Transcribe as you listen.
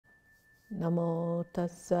Namo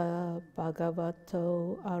tassa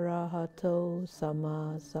bhagavato arahato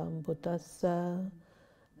sama sambuddhassa.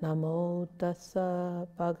 Namo tassa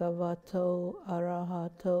bhagavato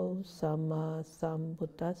arahato sama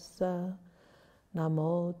sambuddhassa.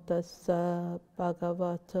 Namo tassa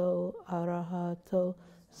bhagavato arahato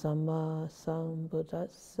sama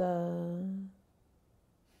sambuddhassa.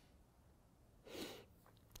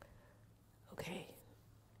 Okay.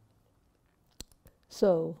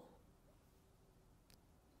 So,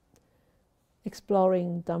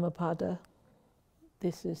 exploring Dhammapada,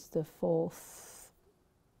 this is the 4th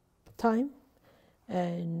time,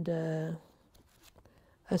 and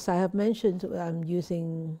as I have mentioned, I'm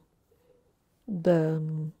using the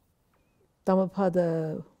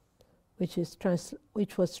Dhammapada, which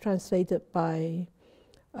was translated by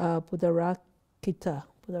Buddharakkhita.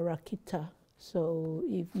 So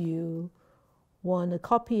if you want a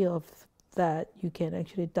copy of that, you can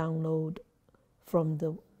actually download from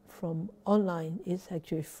online. It's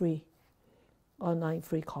actually free, online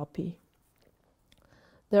free copy.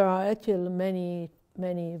 There are actually many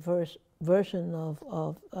versions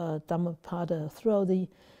of Dhammapada throughout the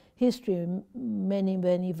history.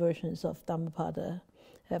 Many versions of Dhammapada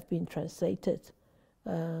have been translated,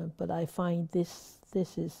 but I find this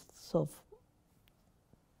is sort of,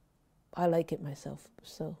 I like it myself,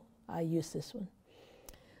 so I use this one.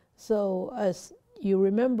 So as you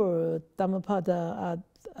remember, Dhammapada are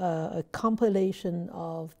a compilation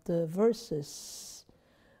of the verses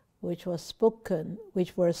which were spoken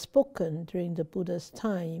during the Buddha's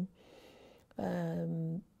time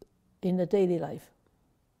in the daily life.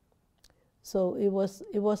 So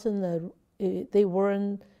they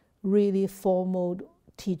weren't really formal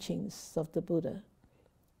teachings of the Buddha.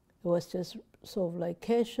 It was just sort of like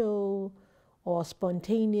casual or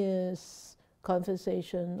spontaneous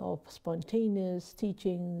conversation or spontaneous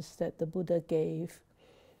teachings that the Buddha gave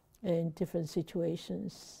in different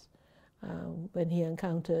situations when he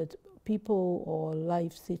encountered people or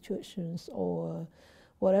life situations or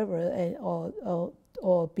whatever,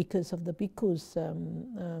 or because of the bhikkhus'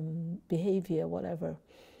 behavior, whatever.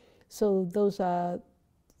 So those are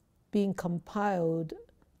being compiled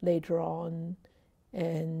later on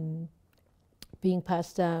and being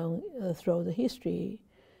passed down throughout the history.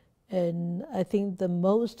 And I think the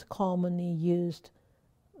most commonly used,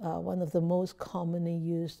 one of the most commonly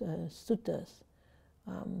used suttas,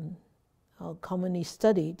 commonly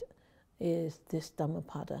studied, is this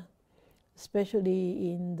Dhammapada,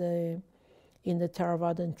 especially in the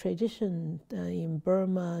Theravadan tradition in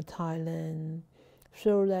Burma, Thailand,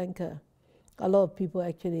 Sri Lanka. A lot of people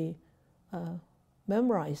actually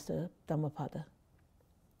memorize the Dhammapada.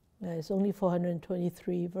 It's only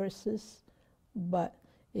 423 verses, but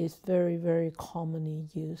it's very commonly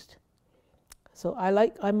used. So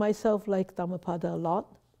I myself like Dhammapada a lot,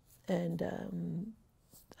 and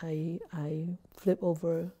I flip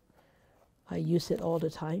over, I use it all the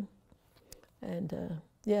time, and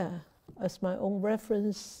yeah, as my own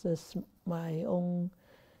reference, as my own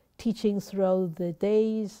teachings throughout the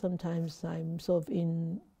days. Sometimes I'm sort of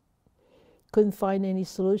couldn't find any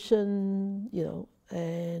solution,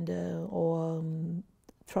 and or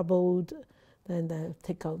troubled. Then I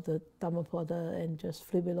take out the Dhammapada and just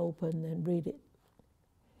flip it open and read it.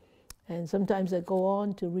 And sometimes I go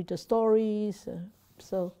on to read the stories.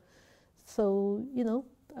 So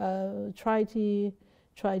try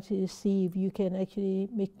to see if you can actually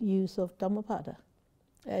make use of Dhammapada.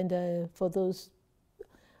 And for those,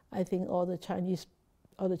 I think all the Chinese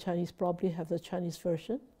probably have the Chinese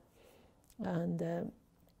version. And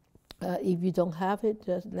if you don't have it,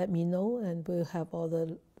 just let me know, and we'll have all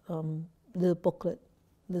the little book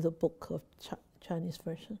of Chinese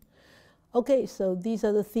version. Okay, so these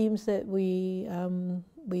are the themes that we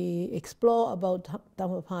explore about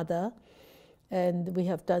Dhammapada, and we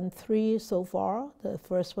have done 3 so far. The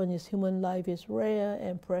first one is human life is rare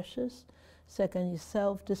and precious. Second is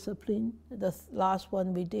self-discipline. The last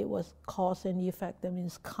one we did was cause and effect. That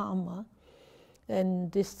means karma. And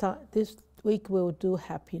this week we'll do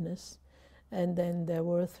happiness. And then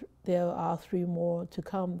there are 3 more to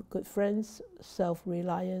come: good friends,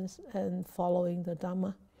 self-reliance, and following the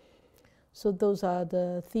Dhamma. So those are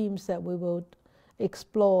the themes that we will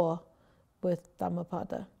explore with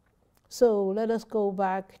Dhammapada. So let us go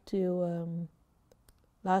back to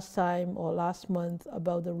last time or last month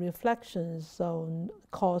about the reflections on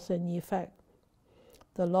cause and effect,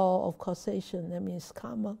 the law of causation. That means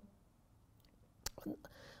karma.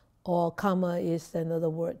 Or karma is another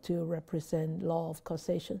word to represent law of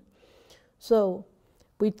causation. So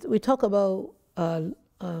we talk about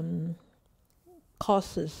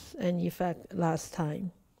causes and effect last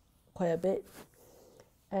time quite a bit.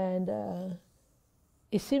 And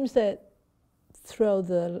it seems that throughout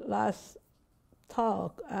the last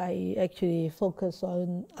talk, I actually focus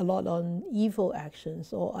a lot on evil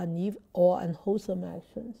actions or unwholesome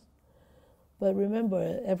actions. But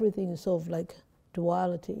remember, everything is sort of like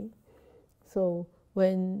duality. So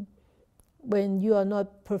when you are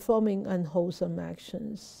not performing unwholesome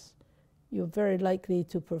actions, you're very likely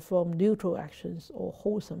to perform neutral actions or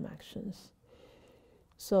wholesome actions.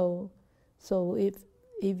 So if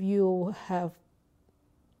you have,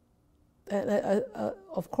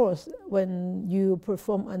 of course, when you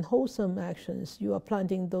perform unwholesome actions, you are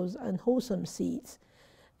planting those unwholesome seeds,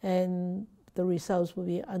 and the results will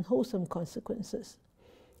be unwholesome consequences.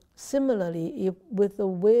 Similarly, if with the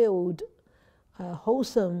willed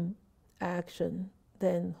wholesome action,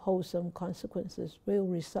 then wholesome consequences will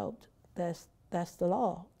result. That's the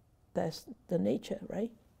law. That's the nature,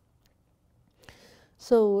 right?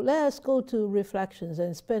 So let us go to reflections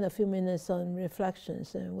and spend a few minutes on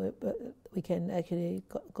reflections, and we can actually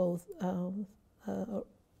go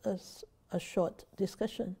a short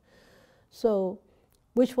discussion. So,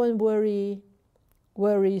 which one worries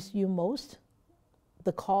you most?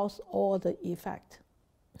 The cause or the effect?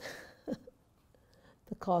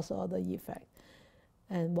 The cause or the effect,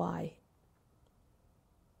 and why?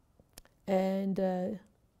 And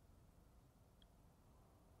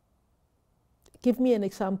give me an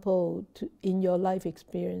example in your life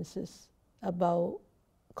experiences about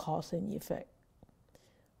cause and effect.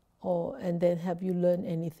 And then have you learned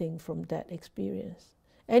anything from that experience?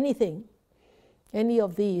 Anything, any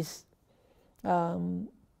of these 4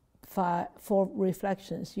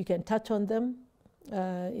 reflections. You can touch on them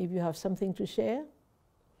if you have something to share.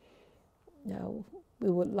 Now, we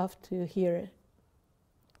would love to hear it.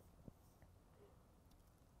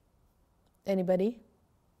 Anybody?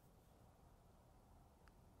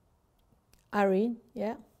 Irene,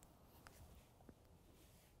 yeah?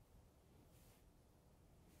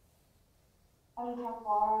 Everyone.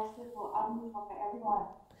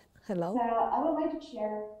 Hello. So I would like to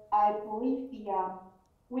share, I believe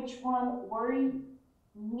which one worries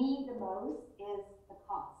me the most is the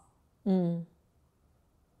cost. Mm.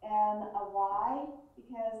 And why?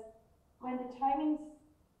 Because when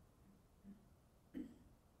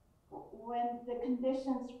the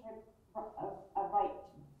conditions are right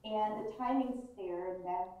and the timing's there, and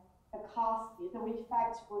then the cost, the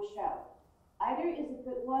effect will show. Either is a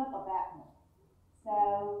good one or bad one. So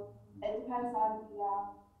it depends on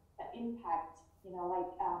the impact,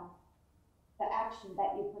 the action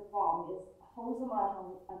that you perform is wholesome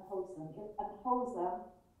or unwholesome. If unwholesome,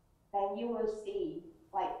 then you will see,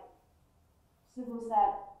 like Sifu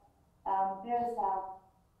said, there's a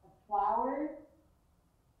flower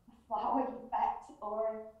effect, or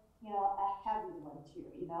a heavy one too.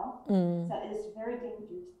 Mm. So it's very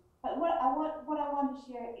dangerous. But what I want to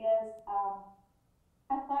share is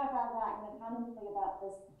I thought about that and I contemplated about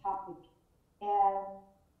this topic,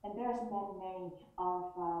 and there's many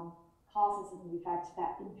of causes and effects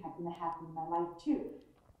that impact and happen in my life too.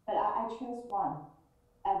 But I chose one.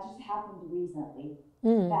 Just happened recently.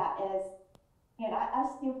 That is, and I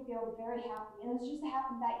still feel very happy. And it's just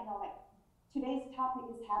happened that like today's topic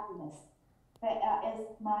is happiness. That is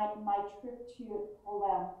my trip to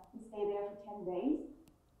Poland and stay there for 10 days.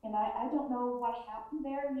 And I don't know what happened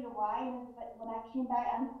there, why, but when I came back,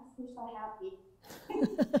 I'm still so happy.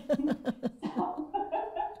 So,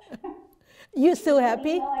 you still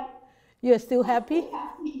happy? You're still happy?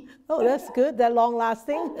 Happy. Oh, that's good. That long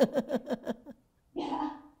lasting.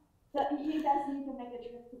 Yeah. So you guys need to make a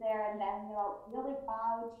trip to there and then, really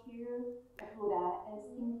bow to the Buddha. It's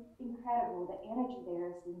incredible. The energy there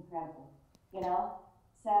is incredible,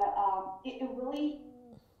 So it really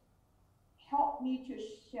helped me to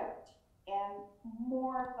shift and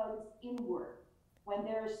more focus inward when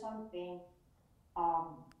there is something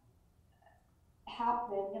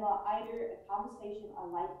happen, either a conversation or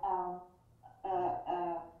like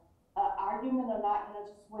argument or not,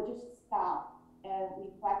 we'll just stop and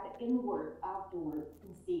reflect inward afterward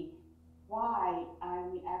and see why I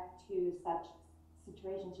react to such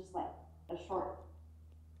situations, just like a short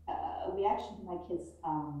reaction to my kid's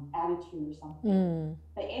attitude or something.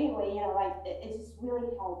 But anyway, it just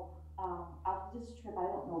really helped. After this trip, I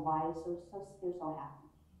don't know why, still so happy.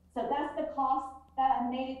 So that's the cost that I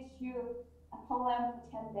made it to Poland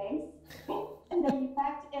for 10 days. And the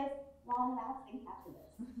effect is long-lasting happiness.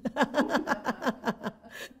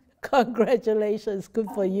 Congratulations, good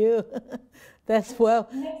for you. That's well.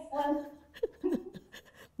 Next one.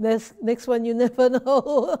 Next one, you never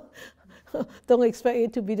know. Don't expect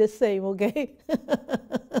it to be the same, okay?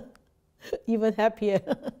 Even happier.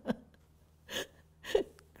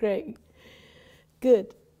 Great.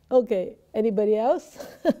 Good. Okay. Anybody else?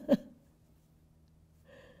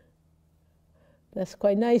 That's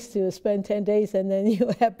quite nice to spend 10 days and then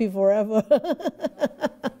you're happy forever.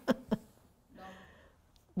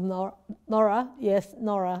 Nora? Yes,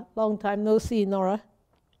 Nora. Long time no see, Nora.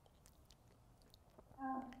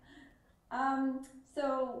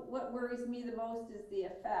 So what worries me the most is the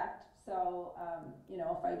effect. So, you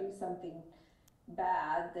know, if I do something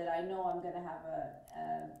bad, that I know I'm going to have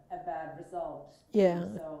a bad result. Yeah.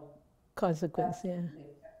 So consequence, yeah.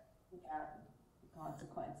 The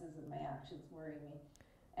consequences of my actions worry me.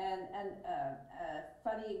 And a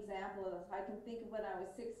funny example of this, I can think of when I was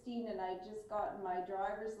 16 and I just gotten my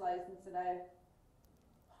driver's license, and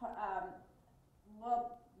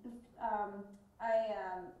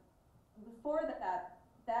before that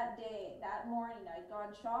day, that morning, I'd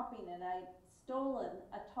gone shopping and I'd stolen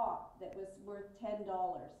a top that was worth $10.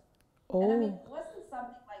 Oh. And I mean, it wasn't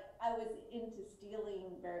something like I was into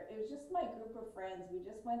stealing. It was just my group of friends. We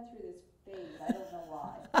just went through this phase. I don't know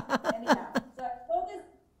why. Anyhow, so I stole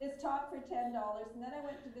this top for $10, and then I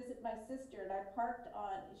went to visit my sister, and I parked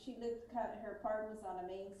on. She lived her apartment was on a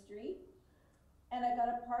main street, and I got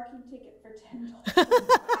a parking ticket for $10.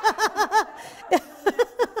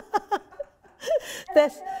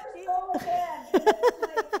 That's so again. Like, you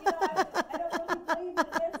know, I don't know if you believe in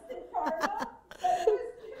instant karma, but it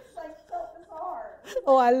was just like so bizarre.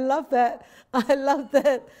 Oh, I love that. I love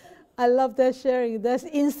that. I love that sharing. That's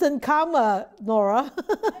instant karma, Nora. I know,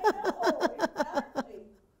 exactly.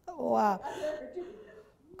 Wow.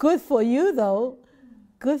 Good for you, though.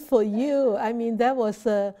 Good for you. I mean, that was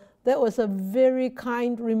a very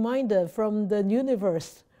kind reminder from the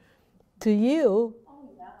universe to you. Oh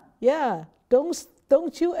yeah. Yeah.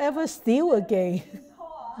 Don't you ever steal again.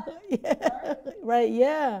 Yeah. Right.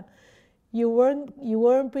 Yeah. You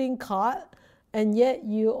weren't being caught, and yet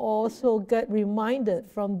you also get reminded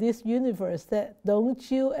from this universe that don't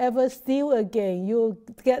you ever steal again. You'll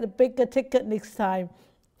get a bigger ticket next time.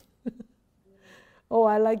 Oh,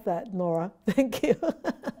 I like that, Nora. Thank you.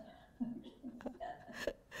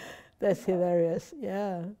 That's hilarious.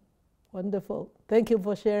 Yeah. Wonderful. Thank you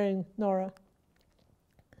for sharing, Nora.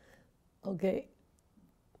 Okay.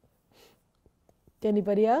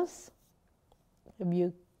 Anybody else? Have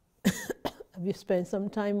you spent some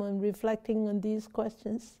time on reflecting on these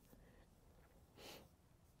questions?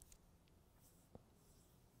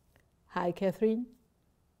 Hi, Catherine.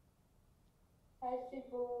 Hi,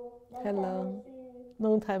 Sifu. Hello.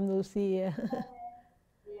 Long time no see. Yeah.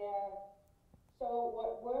 Yeah. So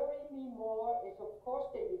what worries me more is, of course,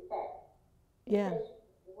 the effect. Yeah. Because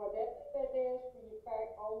whatever that is, the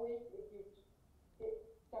effect always, if you did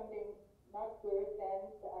something not good, then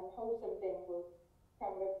the unwholesome thing will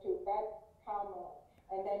come up to bad karma,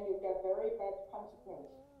 and then you get very bad consequence.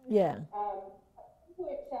 Yeah. A good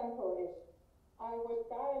example is, I was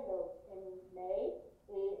diagnosed in May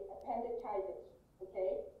with appendicitis,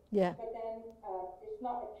 okay? Yeah. But then it's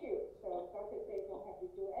not acute, so doctors say don't have to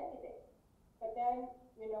do anything. But then,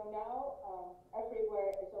 you know, now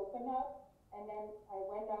everywhere is open up, and then I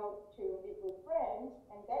went out to meet with friends,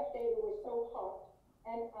 and that day it was so hot,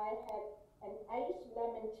 and I had an iced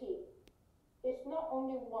lemon tea. It's not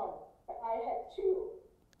only one, but I had two.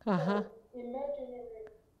 Uh-huh. So imagine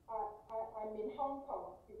I'm in Hong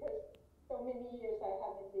Kong because so many years I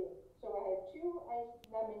haven't been. So I had two iced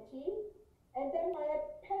lemon tea, and then my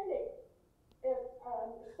appendix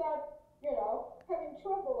start, you know, having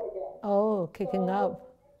trouble again. Oh, kicking up.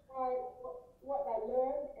 That's why what I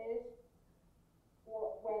learned is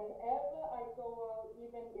whenever I go out,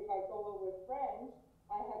 even if I go out with friends,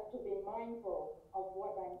 I have to be mindful of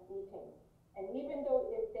what I'm eating. And even though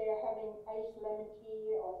if they're having iced lemon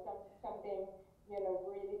tea or something, you know,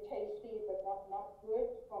 really tasty but not good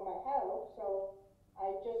for my health, so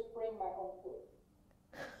I just bring my own food.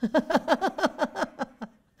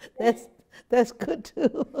 That's good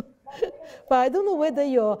too. But I don't know whether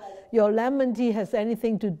your lemon tea has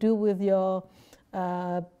anything to do with your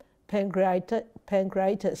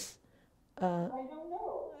pancreatitis. I don't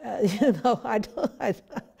know. You know, I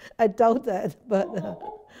doubt that, but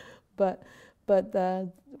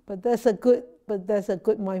that's a good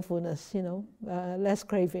mindfulness. You know, less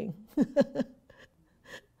craving.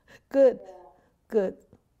 Good, good.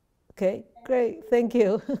 Okay, great. Thank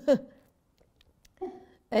you.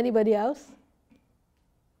 Anybody else?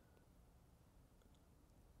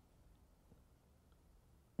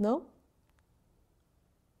 No?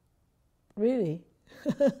 Really?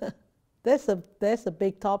 That's a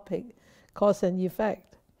big topic, cause and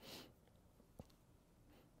effect.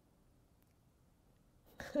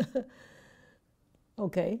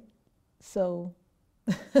 Okay, so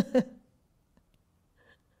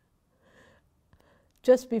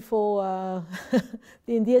Just before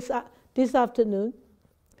in this afternoon,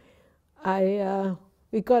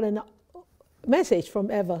 we got a message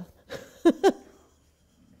from Eva.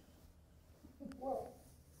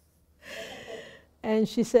 And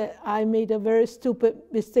she said, I made a very stupid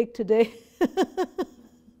mistake today.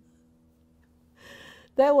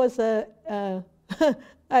 That was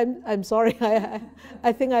I'm sorry,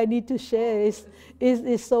 I think I need to share.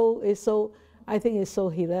 It's so I think it's so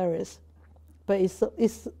hilarious. But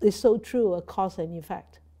it's so true, a cause and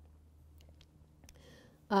effect.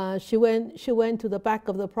 She went to the back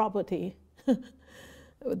of the property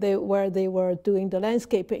where they were doing the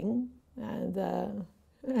landscaping, and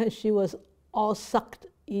she was all sucked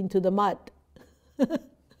into the mud.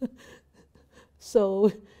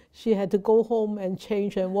 So she had to go home and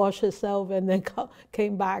change and wash herself, and then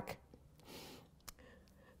came back.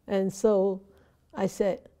 And so I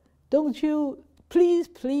said, don't you, please,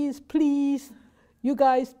 you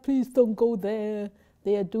guys, please don't go there.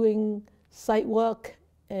 They are doing site work,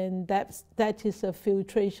 and that is a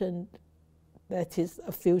filtration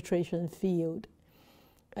field.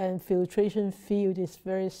 And filtration field is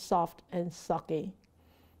very soft and soggy.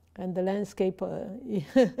 And the landscaper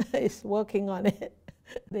is working on it.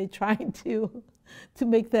 They're trying to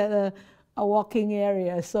make that a walking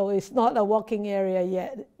area. So it's not a walking area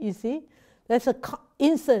yet, you see? That's an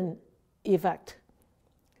instant effect.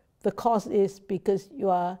 The cause is because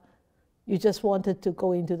you just wanted to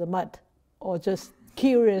go into the mud, or just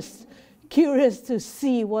curious to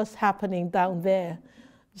see what's happening down there.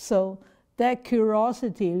 So that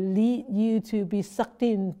curiosity lead you to be sucked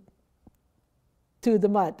in to the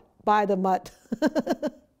mud, by the mud. And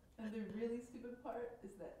the really stupid part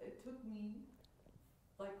is that it took me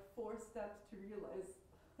like 4 steps to realize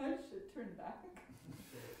I should turn back.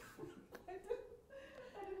 I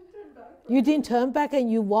didn't turn back. You didn't turn back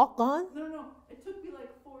and you walk on? No, it took me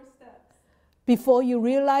like 4 steps. Before you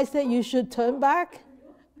realized that you should turn back?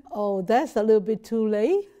 Oh, that's a little bit too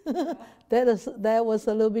late. That was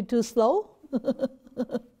a little bit too slow.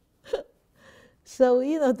 So,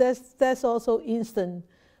 that's also instant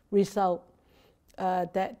result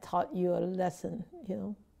that taught you a lesson,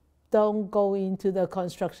 Don't go into the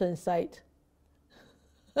construction site.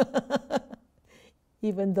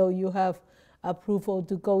 Even though you have approval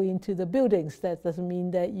to go into the buildings, that doesn't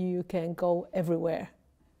mean that you can go everywhere.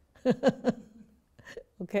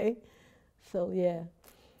 Okay? So, yeah,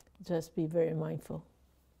 just be very mindful.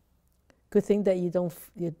 Good thing that you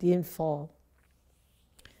didn't fall.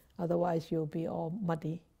 Otherwise, you'll be all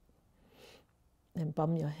muddy and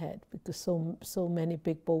bump your head, because so many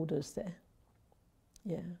big boulders there.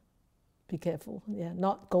 Yeah, be careful. Yeah,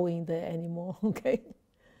 not going there anymore. Okay.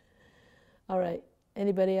 All right.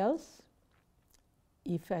 Anybody else?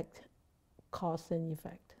 Effect, cause and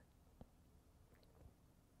effect.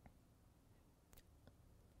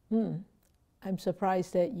 I'm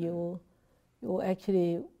surprised that you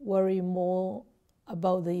actually worry more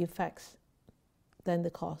about the effects than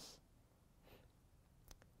the cause,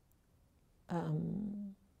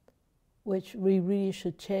 which we really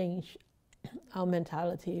should change our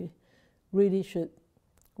mentality. Really should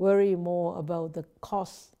worry more about the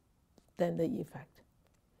cause than the effect,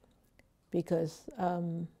 because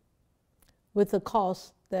with the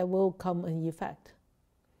cause there will come an effect,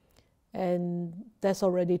 and that's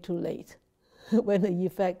already too late. When the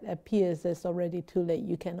effect appears, it's already too late.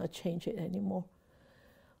 You cannot change it anymore.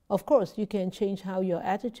 Of course, you can change how your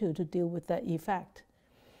attitude to deal with that effect,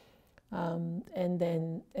 and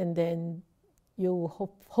then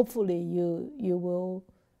hopefully you will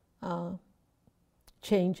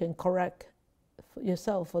change and correct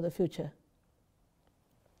yourself for the future.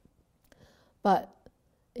 But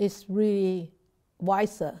it's really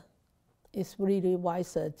wiser. It's really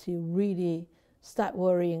wiser to really start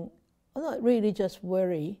worrying. Well, not really just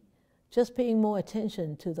worry, just paying more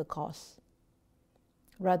attention to the cause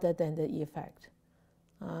rather than the effect.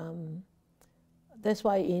 That's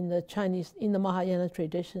why in the Mahayana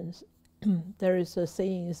traditions, there is a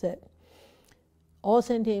saying is that all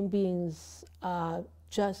sentient beings are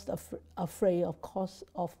just afraid of cause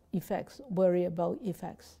of effects, worry about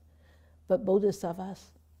effects. But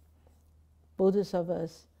Bodhisattvas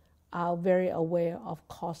are very aware of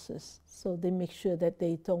causes, so they make sure that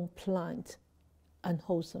they don't plant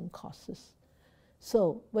unwholesome causes.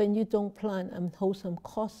 So when you don't plant unwholesome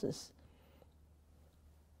causes,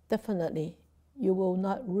 definitely you will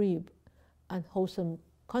not reap unwholesome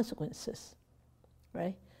consequences,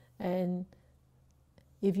 right? And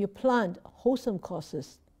if you plant wholesome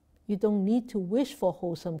causes, You don't need to wish for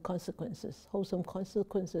wholesome consequences. Wholesome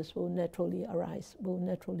consequences will naturally arise, will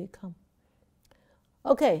naturally come.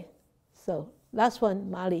 Okay, so last one,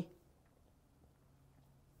 Mali.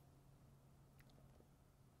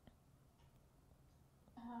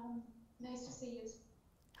 Nice to see you.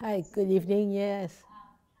 Hi, good evening, yes.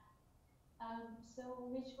 So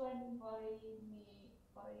which one worry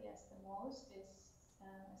us the most is,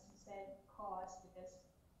 as you said, cause, because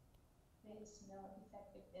there is no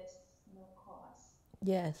effect if there's no cause.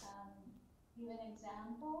 Yes. Give an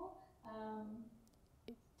example.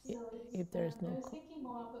 So it's, If there is no I was thinking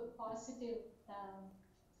more of a positive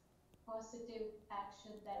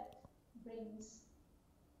action that brings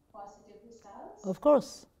positive results. Of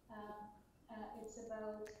course. It's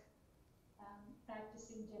about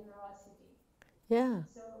practicing generosity. Yeah.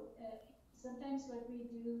 So sometimes what we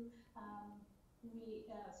do,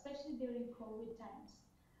 especially during COVID times,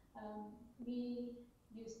 we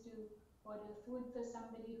used to order food for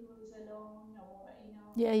somebody who is alone, or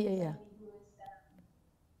somebody who is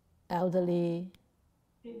elderly.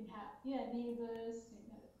 Didn't have neighbors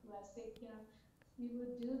who are sick. We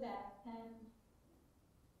would do that, and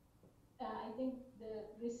I think the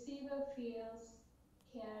receiver feels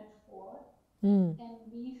cared for, and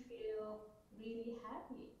we feel really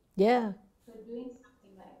happy. Yeah. For doing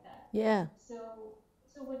something like that. Yeah. So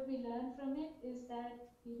what we learn from it is that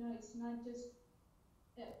it's not just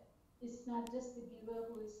the giver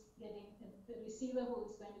who is getting the receiver who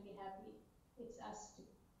is going to be happy. It's us too.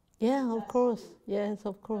 Yeah, of course. Yes,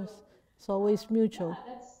 of course. It's always mutual.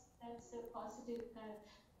 Yeah, that's a positive kind of.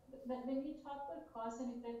 But when we talk about cause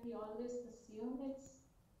and effect, we always assume it's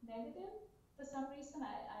negative for some reason. I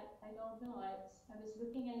don't know. I was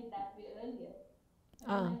looking at it that way earlier,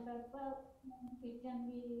 and I thought, well, it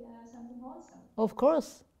can be something wholesome. Of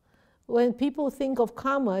course. When people think of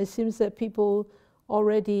karma, it seems that people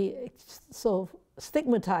already sort of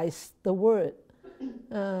stigmatize the word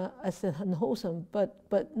as unwholesome.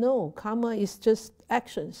 But no, karma is just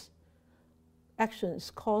actions.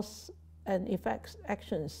 Actions, cause and effects,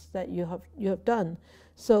 actions that you have done.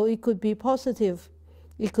 So it could be positive,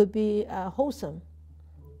 it could be wholesome,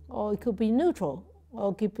 or it could be neutral,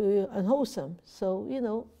 or it could be unwholesome. So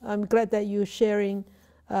I'm glad that you're sharing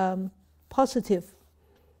positive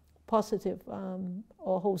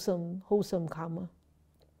or wholesome karma.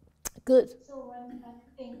 Good. So one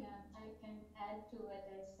thing I can add to what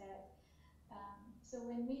I said. So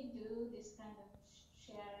when we do this kind of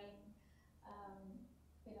sharing,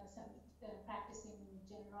 practicing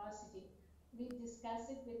generosity, we discuss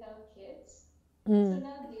it with our kids. So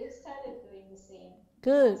now they've started doing the same.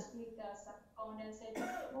 Good. Last week, some phone and said,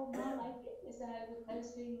 "Oh, Mom, I did this, and I was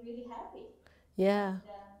feeling really happy." Yeah.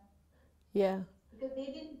 And, because they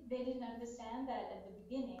didn't understand that at the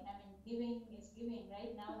beginning. I mean, giving is giving,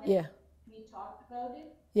 right? Now that we talked about it,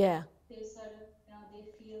 they sort of, they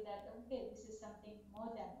feel that, okay, this is something more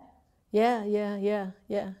than that. Yeah.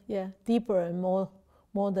 Deeper and more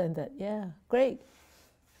than that. Yeah, great.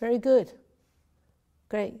 Very good.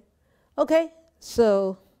 Great. Okay,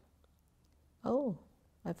 so, I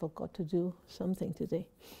forgot to do something today.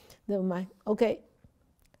 Never mind. Okay,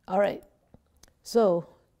 all right. So,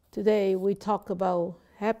 today we talk about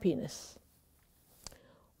happiness.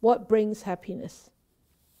 What brings happiness?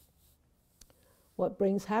 What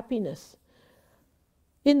brings happiness?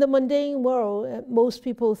 In the mundane world, most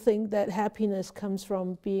people think that happiness comes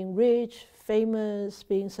from being rich, famous,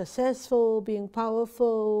 being successful, being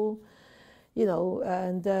powerful,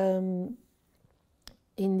 and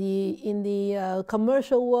in the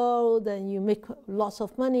commercial world, then you make lots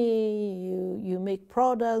of money, you make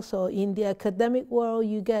products, or in the academic world,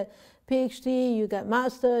 you get PhD, you get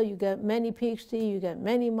master, you get many PhD, you get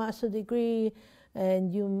many master degree,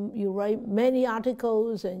 and you write many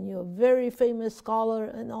articles, and you're a very famous scholar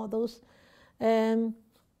and all those. And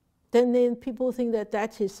then people think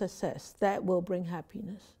that is success, that will bring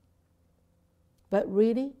happiness. But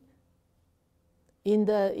really, in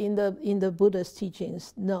the Buddha's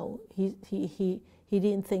teachings, no, he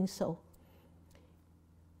didn't think so.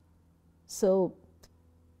 So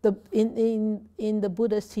in the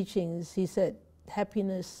Buddha's teachings, he said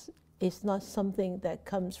happiness is not something that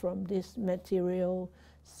comes from this material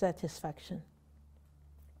satisfaction.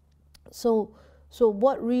 So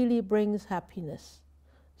what really brings happiness?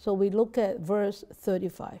 So we look at verse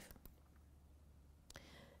 35.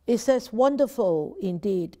 It says, "Wonderful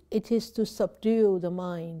indeed it is to subdue the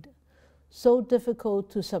mind, so difficult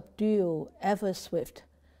to subdue, ever swift,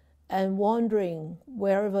 and wandering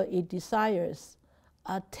wherever it desires,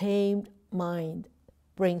 a tamed mind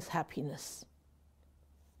brings happiness."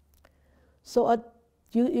 So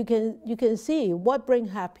you can see what brings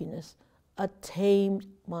happiness. A tamed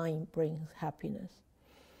mind brings happiness.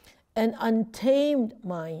 An untamed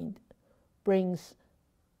mind brings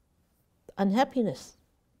unhappiness.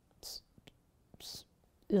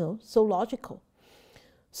 So logical.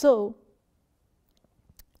 So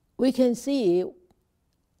we can see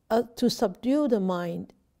to subdue the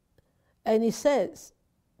mind, and it says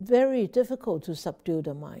very difficult to subdue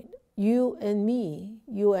the mind. You and me,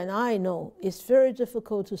 you and I know it's very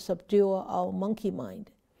difficult to subdue our monkey mind.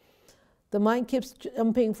 The mind keeps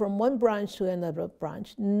jumping from one branch to another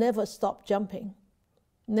branch, never stop jumping,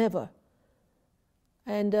 never.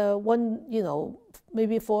 And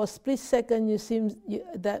maybe for a split second,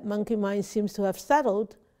 that monkey mind seems to have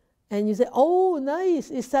settled, and you say, "Oh, nice,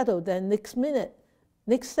 it's settled." Then next minute,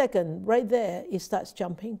 next second, right there, it starts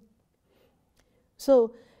jumping.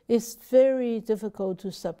 So it's very difficult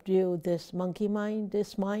to subdue this monkey mind,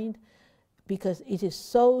 this mind, because it is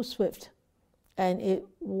so swift, and it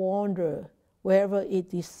wanders wherever it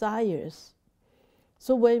desires.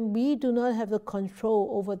 So when we do not have the control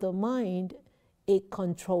over the mind, it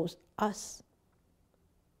controls us.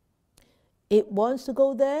 It wants to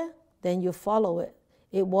go there, then you follow it.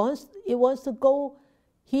 It wants to go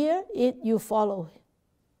here, you follow it.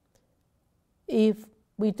 If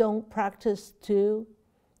we don't practice to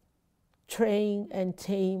train and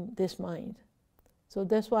tame this mind. So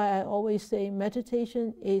that's why I always say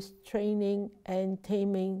meditation is training and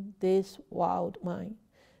taming this wild mind,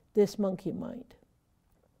 this monkey mind.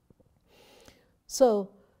 So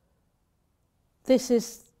this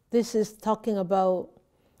is talking about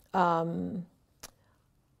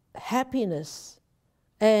happiness.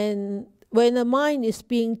 And when the mind is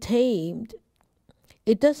being tamed,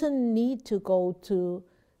 it doesn't need to go to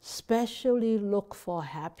specially look for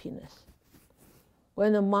happiness.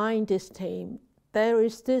 When the mind is tamed, there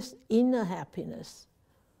is this inner happiness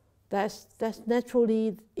that's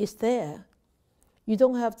naturally is there. You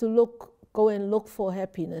don't have to go and look for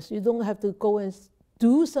happiness. You don't have to go and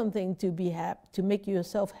do something to be happy, to make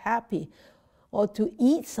yourself happy, or to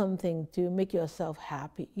eat something to make yourself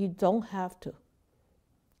happy. You don't have to.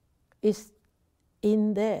 It's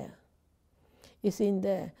in there. It's in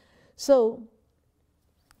there. So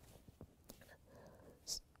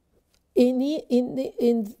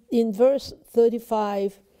in verse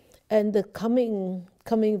 35 and the coming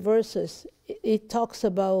verses, it talks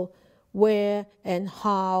about where and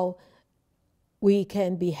how we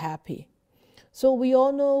can be happy. So we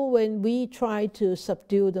all know when we try to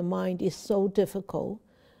subdue the mind, it's so difficult.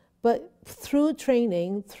 But through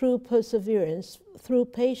training, through perseverance, through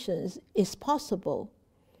patience, it's possible.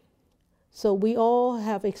 So we all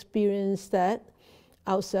have experienced that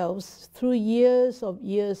ourselves through years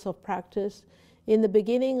of practice. In the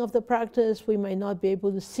beginning of the practice, we might not be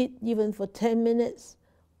able to sit even for 10 minutes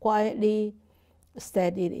quietly,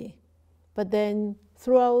 steadily. But then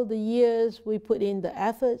throughout the years, we put in the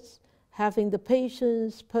efforts, having the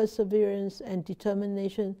patience, perseverance, and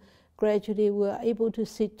determination. Gradually, we're able to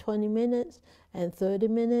sit 20 minutes and 30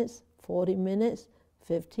 minutes, 40 minutes,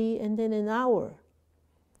 50, and then an hour.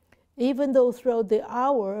 Even though throughout the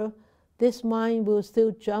hour, this mind will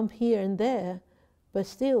still jump here and there, but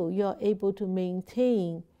still you're able to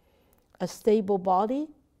maintain a stable body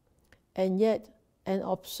and yet an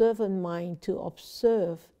observant mind to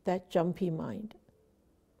observe that jumpy mind.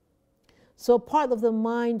 So part of the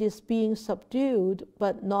mind is being subdued,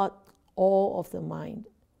 but not all of the mind.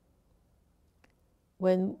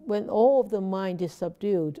 When all of the mind is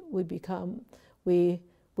subdued, we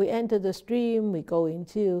enter the stream, we go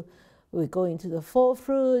into the four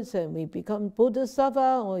fruits, and we become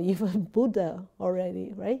Bodhisattva or even Buddha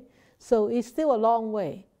already, right? So it's still a long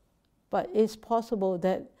way, but it's possible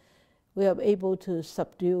that we are able to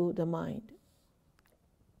subdue the mind.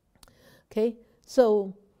 Okay,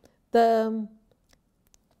 so then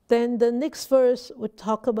the next verse would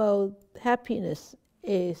talk about happiness.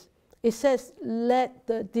 It says, "Let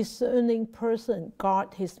the discerning person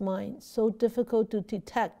guard his mind, so difficult to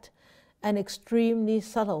detect and extremely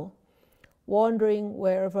subtle, wandering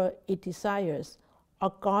wherever it desires.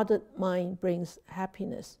 A guarded mind brings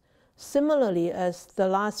happiness." Similarly, as the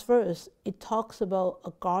last verse, it talks about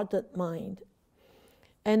a guarded mind.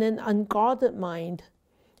 And an unguarded mind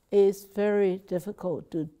is very difficult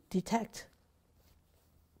to detect.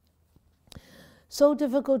 So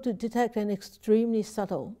difficult to detect and extremely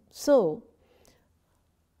subtle. So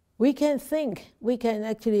we can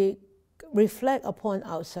actually reflect upon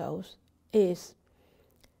ourselves is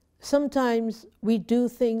sometimes we do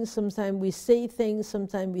things, sometimes we say things,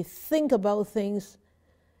 sometimes we think about things.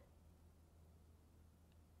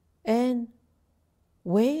 And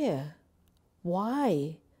where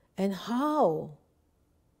why and how?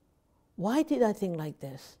 Why did I think like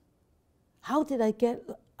this? How do I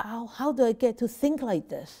get to think like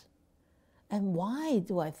this? And why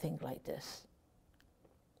do I think like this?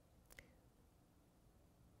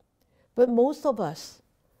 But most of us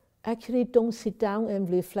actually don't sit down and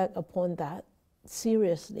reflect upon that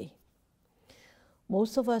seriously.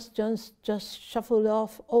 Most of us just shuffle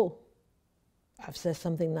off, oh, I've said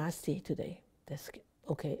something nasty today. That's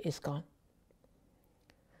okay, it's gone.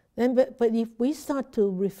 Then, but if we start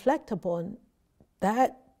to reflect upon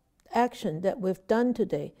that action that we've done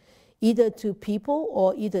today, either to people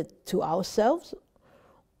or either to ourselves,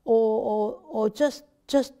 or just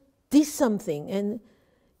did something, and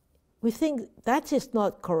we think that is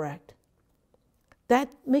not correct. That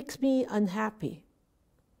makes me unhappy.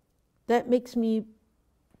 That makes me,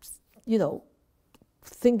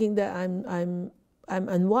 thinking that I'm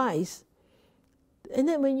unwise. And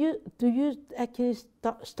then do you actually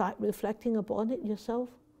start reflecting upon it yourself?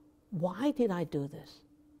 Why did I do this?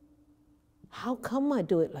 How come I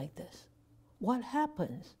do it like this? What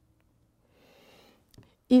happens?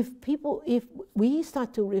 If we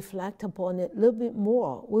start to reflect upon it a little bit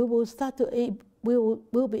more, we'll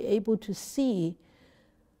be able to see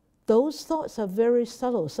those thoughts are very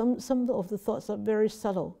subtle. Some of the thoughts are very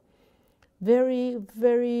subtle, very,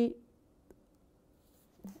 very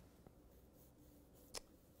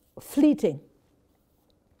fleeting,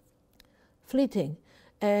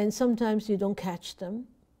 and sometimes you don't catch them.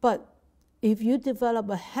 But if you develop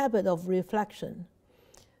a habit of reflection,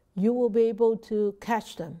 you will be able to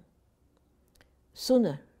catch them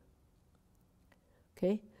sooner.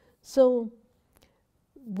 Okay? So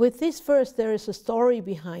with this verse, there is a story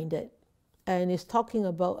behind it, and it's talking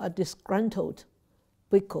about a disgruntled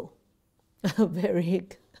bhikkhu, a very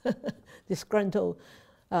disgruntled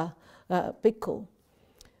bhikkhu.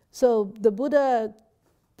 So the Buddha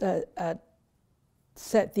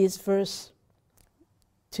said this verse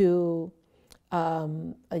to a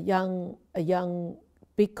young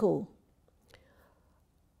bhikkhu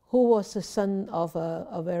who was the son of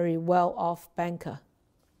a very well-off banker.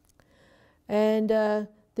 And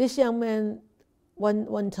this young man,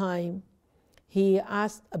 one time, he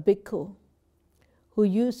asked a bhikkhu who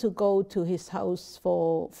used to go to his house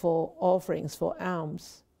for offerings, for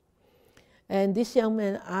alms. And this young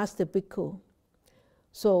man asked the bhikkhu,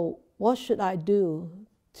 so what should I do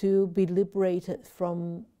to be liberated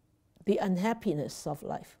from the unhappiness of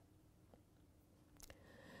life?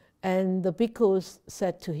 And the bhikkhu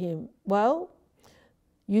said to him, well,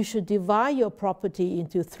 you should divide your property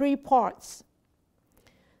into 3 parts.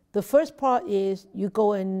 The first part is you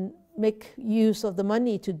go and make use of the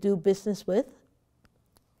money to do business with.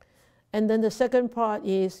 And then the second part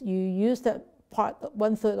is you use that part,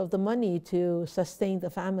 1/3 of the money, to sustain the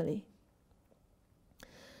family.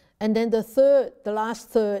 And then the last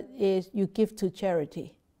third is you give to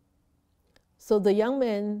charity. So the young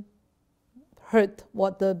man heard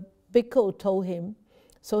what the bhikkhu told him,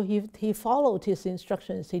 so he followed his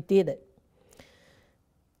instructions. He did it.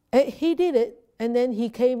 And then he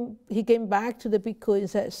came back to the bhikkhu and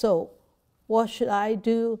said, so what should I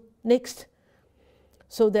do next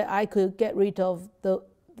so that I could get rid of the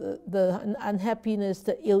unhappiness,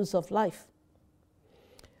 the ills of life?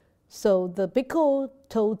 So the bhikkhu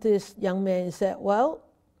told this young man, he said, well,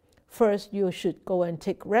 first you should go and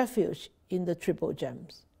take refuge in the Triple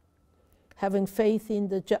Gems, having faith in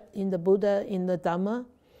the Buddha, in the Dhamma,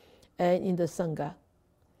 and in the Sangha.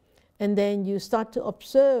 And then you start to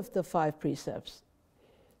observe the 5 precepts.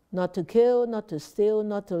 Not to kill, not to steal,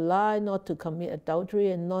 not to lie, not to commit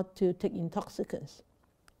adultery, and not to take intoxicants.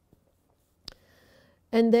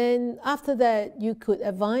 And then after that, you could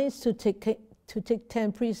advise to take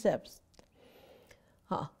 10 precepts.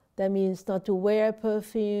 That means not to wear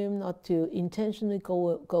perfume, not to intentionally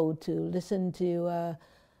go to listen to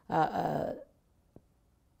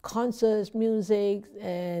concerts, music,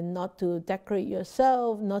 and not to decorate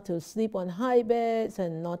yourself, not to sleep on high beds,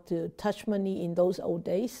 and not to touch money in those old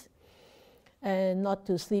days, and not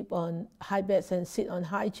to sleep on high beds and sit on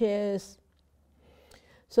high chairs.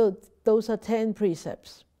 So those are 10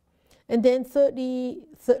 precepts. And then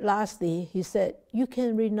lastly, he said, you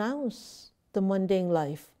can renounce the mundane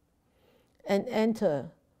life and enter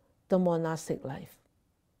the monastic life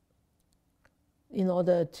in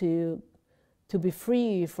order to be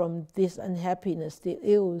free from this unhappiness, the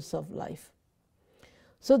ills of life.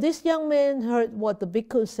 So this young man heard what the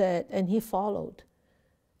bhikkhu said, and he followed,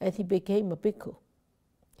 and he became a bhikkhu.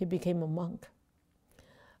 He became a monk.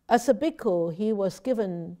 As a bhikkhu, he was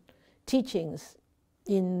given teachings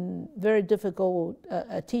in very difficult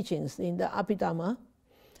teachings in the Abhidhamma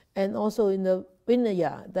And also in the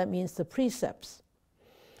Vinaya, that means the precepts.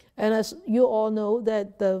 And as you all know,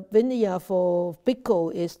 that the Vinaya for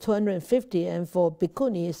Bhikkhu is 250 and for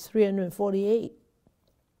Bhikkhuni is 348.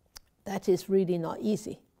 That is really not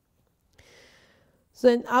easy. So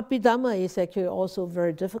then Abhidhamma is actually also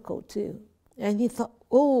very difficult too. And he thought,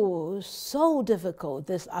 oh, so difficult,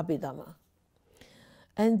 this Abhidhamma.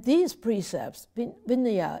 And these precepts,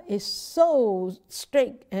 Vinaya, is so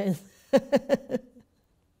strict, and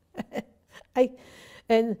I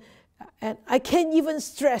can't even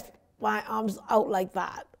stretch my arms out like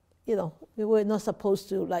that. You know, we were not supposed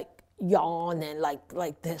to like yawn and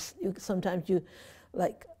like this. Sometimes you,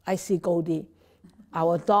 like I see Goldie,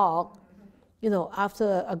 our dog, you know,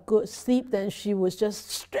 after a good sleep, then she was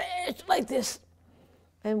just stretched like this.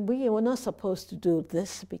 And we were not supposed to do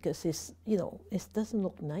this because it's, you know, it doesn't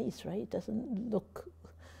look nice, right? It doesn't look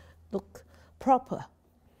proper.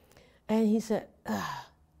 And he said,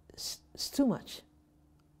 it's too much.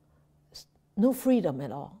 It's no freedom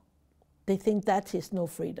at all. They think that is no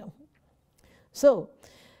freedom. So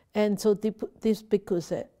this bhikkhu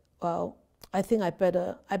said, well, I think I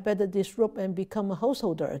better disrobe and become a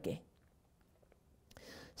householder again.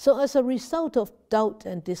 So as a result of doubt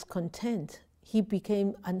and discontent, he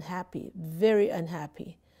became unhappy, very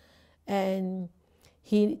unhappy. And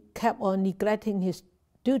he kept on neglecting his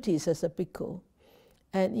duties as a bhikkhu.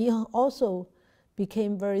 And he also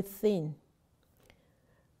became very thin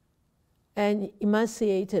and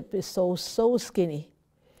emaciated, so skinny.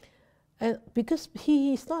 And because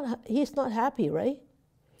he's not happy, right?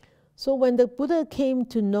 So when the Buddha came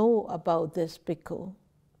to know about this bhikkhu,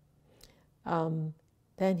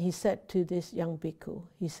 then he said to this young bhikkhu,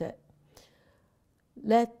 he said,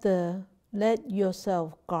 let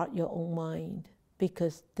yourself guard your own mind,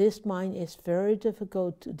 because this mind is very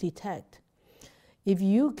difficult to detect. If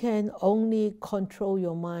you can only control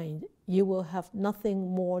your mind, you will have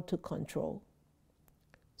nothing more to control.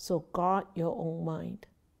 So guard your own mind.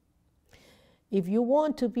 If you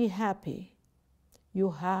want to be happy,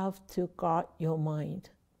 you have to guard your mind,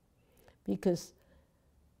 because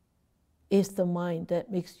it's the mind that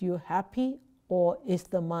makes you happy, or it's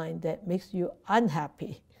the mind that makes you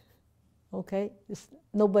unhappy. Okay? It's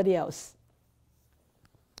nobody else.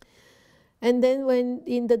 And then when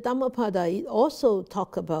in the Dhammapada, it also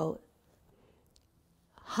talks about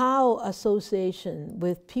how association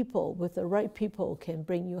with people, with the right people, can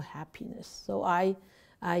bring you happiness. So I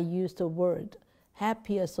use the word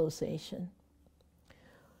happy association.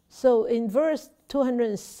 So in verse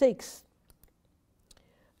 206,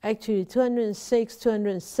 actually 206,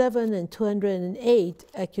 207, and 208,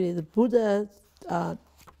 actually the Buddha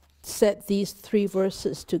set these three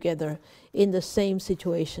verses together in the same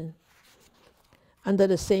situation, under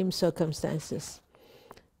the same circumstances.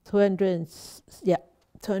 206,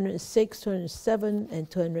 207, and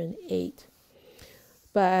 208.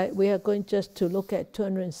 But we are going just to look at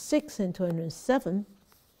 206 and 207.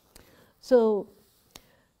 So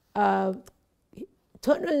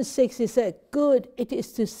 206, he said, good it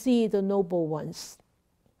is to see the noble ones.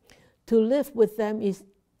 To live with them is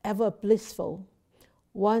ever blissful.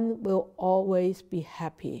 One will always be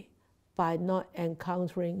happy by not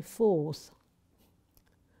encountering fools.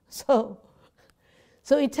 So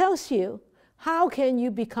it tells you, how can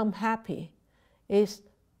you become happy? Is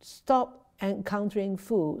stop encountering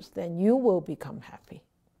fools, then you will become happy.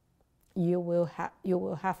 You will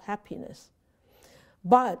have happiness.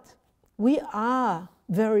 But we are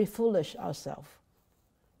very foolish ourselves.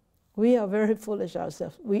 We are very foolish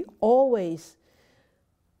ourselves. We always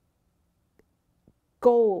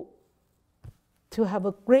go to have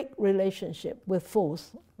a great relationship with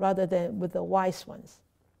fools rather than with the wise ones.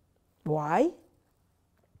 Why?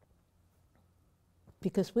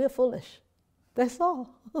 Because we are foolish. That's all.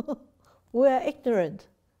 We are ignorant.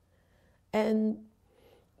 And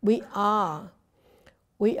we are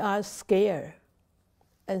scared.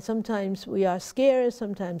 And sometimes we are scared,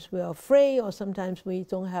 sometimes we are afraid, or sometimes we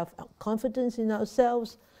don't have confidence in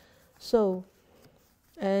ourselves. So,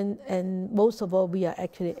 and most of all, we are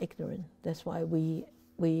actually ignorant. That's why we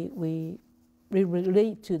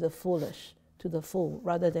relate to the foolish, to the fool,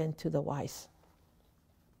 rather than to the wise.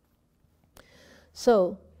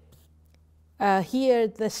 So, here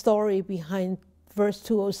the story behind verse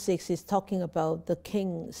 206 is talking about the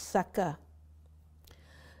king Sakka.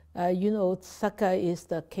 You know, Sakka is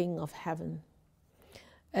the king of heaven.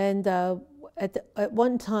 And at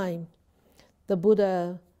one time, the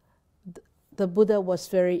Buddha was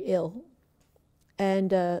very ill. And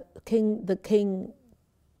the king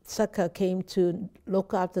Sakka came to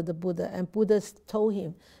look after the Buddha. And Buddha told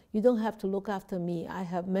him, you don't have to look after me. I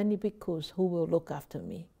have many bhikkhus who will look after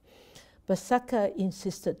me. But Sakka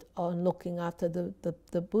insisted on looking after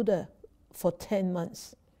the Buddha for 10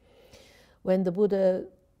 months. When the Buddha,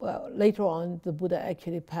 well, later on, the Buddha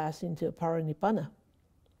actually passed into parinibbana.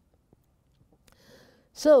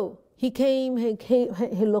 So he came,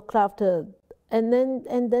 he looked after, and then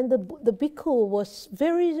the bhikkhu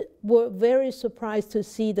were very surprised to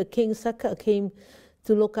see the King Sakka came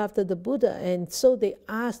to look after the Buddha, and so they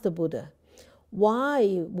asked the Buddha,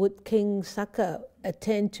 why would King Sakka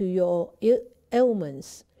attend to your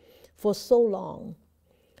ailments for so long?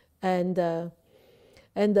 And the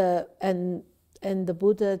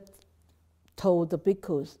Buddha told the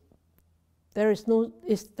bhikkhus, there is no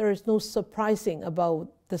surprising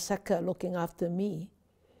about the Sakka looking after me,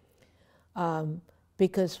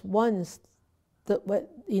 because once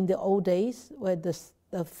in the old days, when the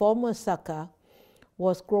former Sakka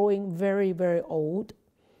was growing very, very old,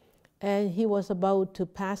 and he was about to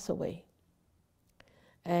pass away,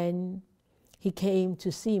 and he came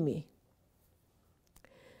to see me.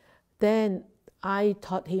 Then I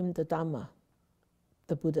taught him the Dhamma.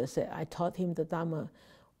 The Buddha said, I taught him the Dhamma.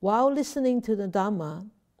 While listening to the Dhamma,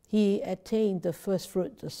 he attained the first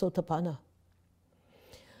fruit, the Sotapanna.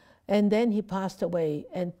 And then he passed away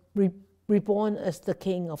and reborn as the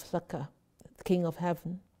king of Sakka, the king of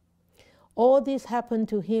heaven. All this happened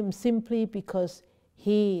to him simply because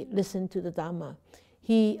he listened to the Dhamma.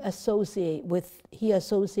 He associated with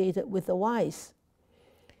the wise.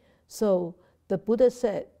 So the Buddha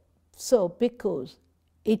said, so bhikkhus,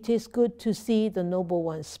 it is good to see the noble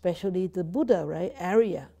ones, especially the Buddha, right?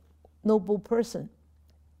 Arya, noble person.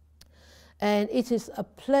 And it is a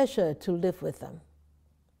pleasure to live with them.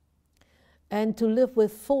 And to live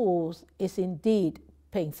with fools is indeed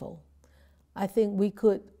painful. I think we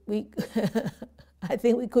could relate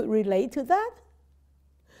to that.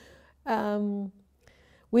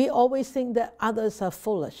 We always think that others are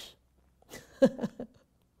foolish.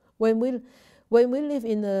 When we live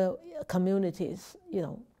in the communities, you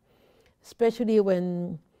know, especially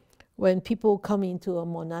when people come into a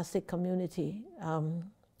monastic community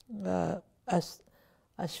as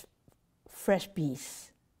fresh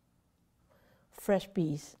bees,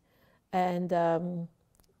 and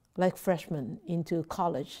like freshmen into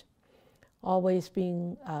college, always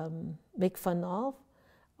being made fun of,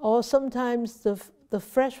 or sometimes the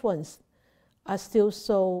fresh ones are still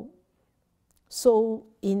so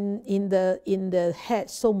in the head,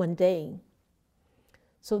 so mundane.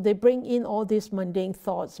 So they bring in all these mundane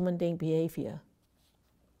thoughts, mundane behavior.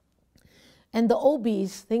 And the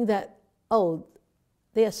OBs think that, oh,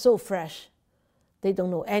 they are so fresh, they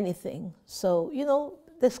don't know anything. So, you know,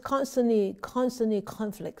 there's constant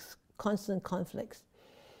conflicts.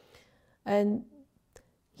 And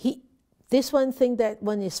this one think that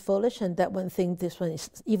one is foolish, and that one think this one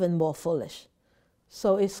is even more foolish.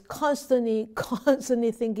 So it's constantly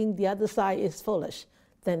thinking the other side is foolish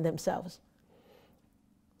than themselves.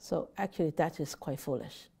 So actually that is quite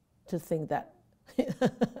foolish, to think that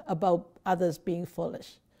about others being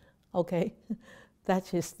foolish. Okay?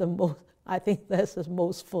 That is the most, I think that's the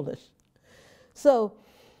most foolish. So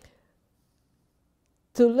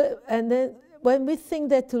to live, and then when we think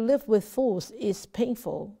that to live with fools is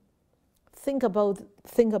painful, think about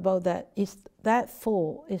that. Is that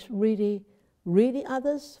fool is really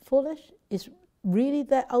others foolish? Is really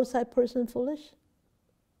that outside person foolish?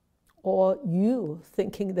 Or you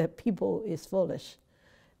thinking that people is foolish?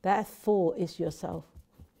 That fool is yourself.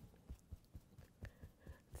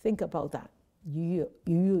 Think about that. You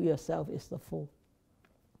yourself is the fool.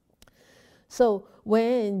 So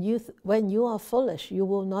when you are foolish, you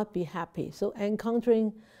will not be happy. So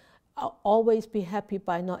always be happy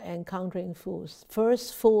by not encountering fools.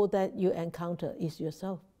 First fool that you encounter is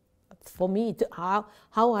yourself. For me, how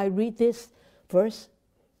I read this verse,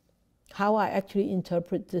 how I actually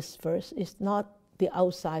interpret this verse is not the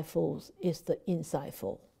outside fools, it's the inside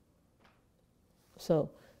fool. So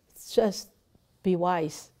just be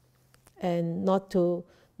wise and not to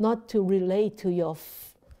relate to your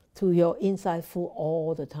inside fool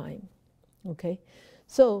all the time. Okay?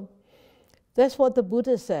 So that's what the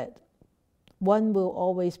Buddha said. One will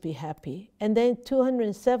always be happy. And then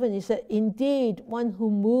 207, he said, indeed, one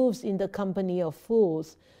who moves in the company of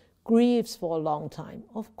fools grieves for a long time.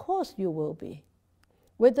 Of course you will be.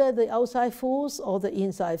 Whether the outside fools or the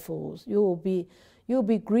inside fools, you'll be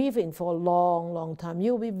grieving for a long, long time.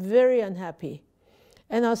 You'll be very unhappy.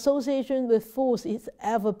 And association with fools is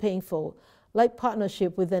ever painful, like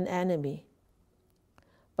partnership with an enemy.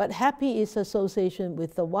 But happy is association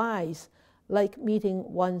with the wise, like meeting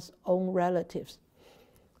one's own relatives.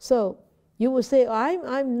 So you will say,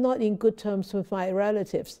 I'm not in good terms with my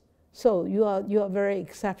relatives. So you are very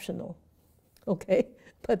exceptional. Okay,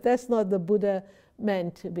 but that's not the Buddha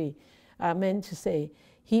meant to be, meant to say.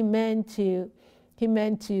 He meant to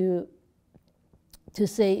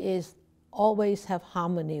say is always have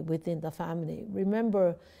harmony within the family.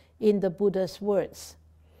 Remember, in the Buddha's words,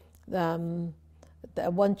 the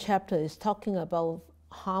one chapter is talking about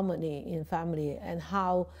harmony in family and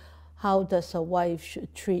how does a wife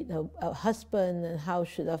should treat a husband, and how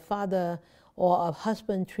should a father or a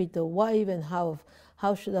husband treat the wife, and how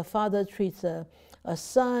should a father treat a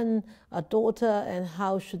son, a daughter, and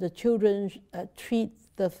how should the children treat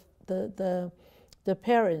the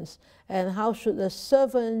parents, and how should the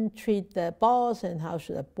servant treat the boss, and how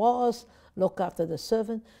should the boss look after the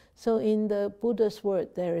servant. So in the Buddha's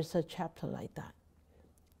word, there is a chapter like that.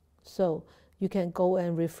 So you can go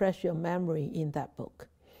and refresh your memory in that book,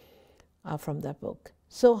 from that book.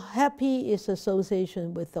 So happy is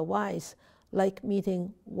association with the wise, like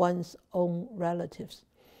meeting one's own relatives.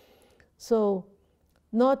 So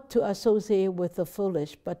not to associate with the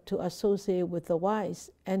foolish, but to associate with the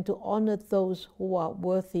wise, and to honor those who are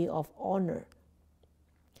worthy of honor.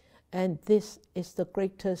 And this is the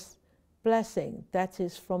greatest blessing. That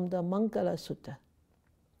is from the Mangala Sutta.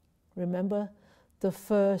 Remember the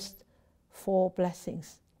first 4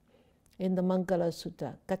 blessings in the Mangala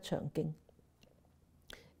Sutta, Gacchang.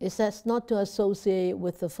 It says not to associate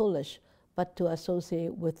with the foolish, but to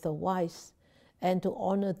associate with the wise, and to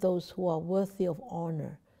honor those who are worthy of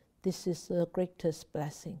honor. This is the greatest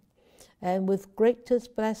blessing. And with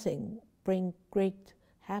greatest blessing, bring great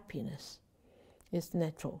happiness. It's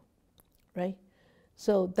natural, right?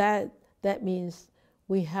 So that means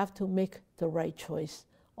we have to make the right choice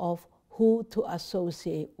of who to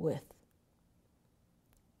associate with.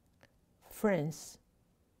 Friends,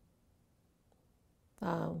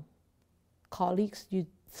 colleagues,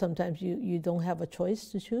 sometimes you don't have a choice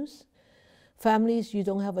to choose. Families, you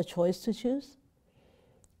don't have a choice to choose.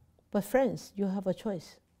 But friends, you have a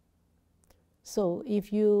choice. So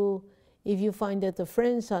if you find that the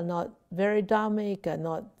friends are not very dharmic, are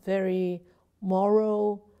not very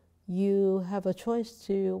moral, you have a choice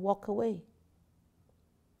to walk away,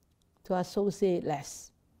 to associate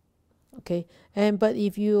less. Okay, but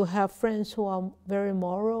if you have friends who are very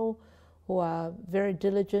moral, who are very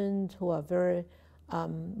diligent, who are very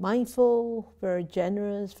mindful, very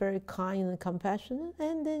generous, very kind and compassionate,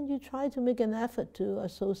 and then you try to make an effort to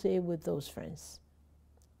associate with those friends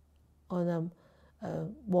on a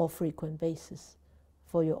more frequent basis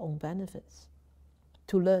for your own benefits,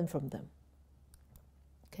 to learn from them.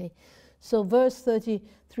 Okay, so verse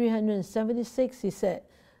 376, he said,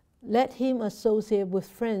 let him associate with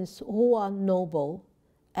friends who are noble,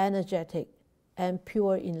 energetic, and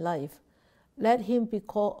pure in life. Let him be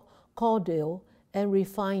cordial and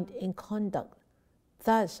refined in conduct.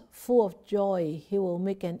 Thus, full of joy, he will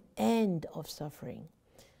make an end of suffering.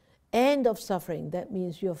 End of suffering, that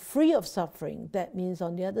means you're free of suffering. That means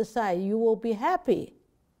on the other side, you will be happy.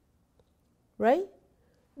 Right?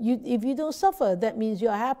 If you don't suffer, that means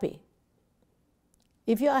you're happy.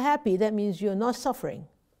 If you are happy, that means you're not suffering.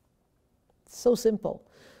 So simple.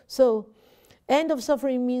 So, end of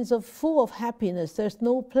suffering means full of happiness. There's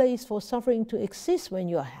no place for suffering to exist when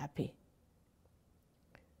you are happy.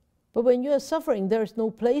 But when you are suffering, there is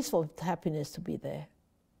no place for happiness to be there.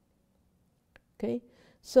 Okay?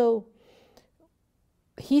 So,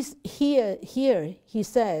 here he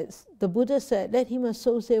says, the Buddha said, let him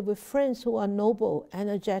associate with friends who are noble,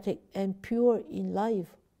 energetic, and pure in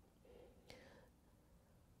life.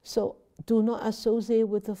 So, do not associate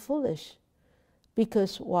with the foolish.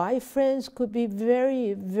 Because why? Friends could be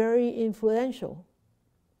very, very influential.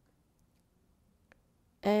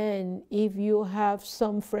 And if you have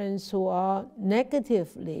some friends who are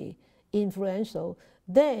negatively influential,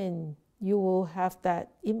 then you will have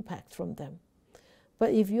that impact from them.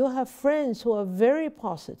 But if you have friends who are very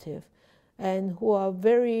positive and who are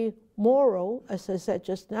very moral, as I said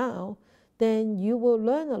just now, then you will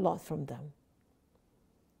learn a lot from them.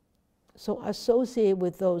 So associate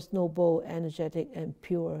with those noble, energetic, and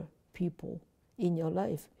pure people in your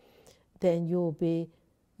life. Then you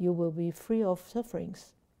will be free of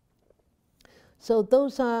sufferings. So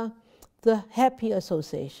those are the happy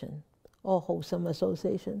association or wholesome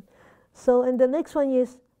association. So, and the next one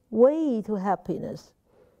is way to happiness.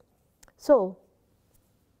 So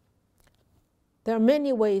there are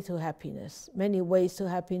many ways to happiness. Many ways to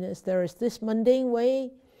happiness. There is this mundane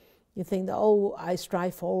way. You think that, oh, I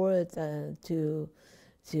strive forward to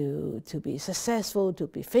be successful, to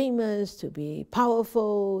be famous, to be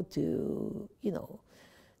powerful, to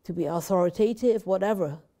be authoritative,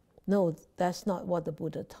 whatever. No, that's not what the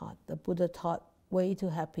Buddha taught. The Buddha taught way to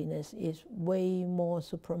happiness is way more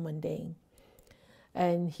supramundane.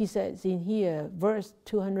 And he says in here, verse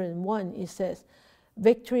 201, it says,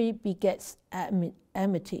 victory begets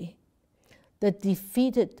amity. The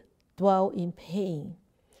defeated dwell in pain.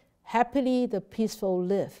 Happily the peaceful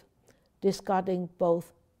live, discarding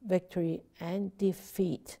both victory and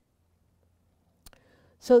defeat.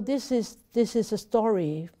 So this is a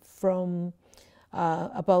story from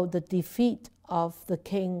about the defeat of the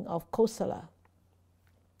king of Kosala.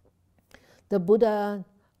 The Buddha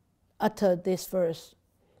uttered this verse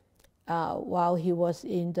while he was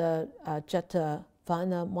in the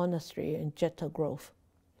Jetavana monastery in Jeta Grove.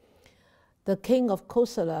 The king of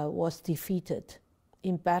Kosala was defeated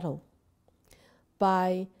in battle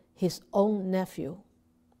by his own nephew.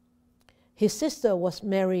 His sister was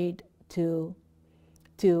married to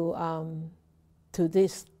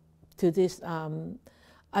this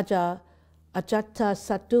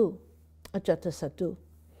Ajatasattu.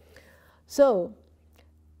 So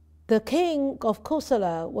the king of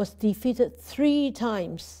Kosala was defeated 3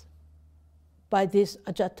 times by this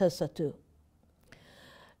Ajatasattu.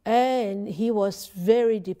 And he was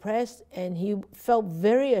very depressed and he felt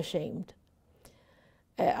very ashamed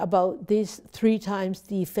about this 3 times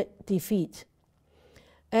defeat.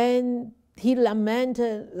 And he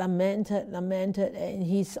lamented, and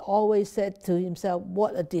he's always said to himself,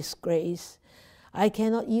 what a disgrace. I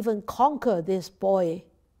cannot even conquer this boy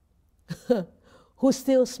who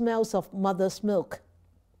still smells of mother's milk,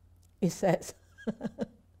 he says.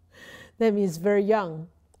 That means very young,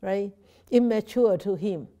 right? Immature to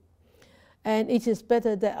him. And it is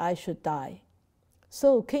better that I should die.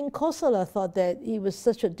 So King Kosala thought that it was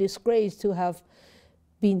such a disgrace to have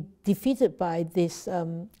been defeated by this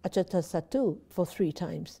Ajatasattu for 3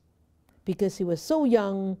 times, because he was so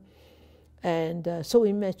young and so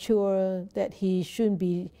immature that he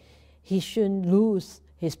shouldn't lose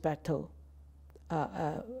his battle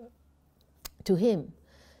to him.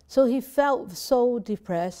 So he felt so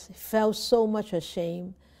depressed, felt so much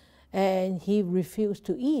ashamed, and he refused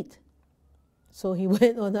to eat. So he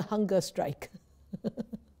went on a hunger strike.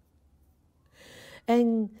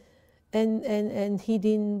 And he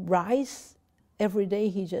didn't rise every day.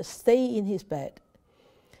 He just stayed in his bed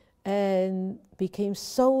and became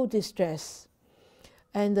so distressed.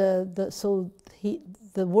 And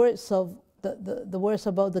the words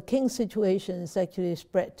about the king's situation actually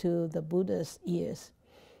spread to the Buddha's ears.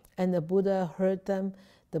 And the Buddha heard them.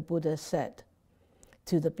 The Buddha said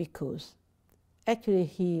to the bhikkhus, actually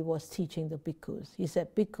he was teaching the bhikkhus. He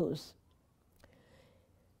said, bhikkhus,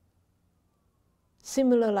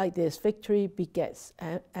 similar like this, victory begets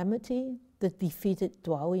amity, the defeated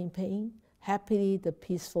dwell in pain, happily the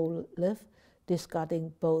peaceful live,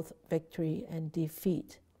 discarding both victory and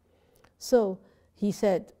defeat. So he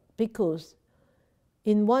said, bhikkhus,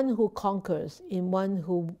 in one who conquers, in one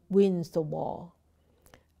who wins the war,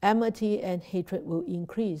 amity and hatred will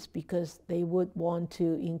increase because they would want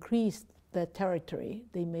to increase their territory.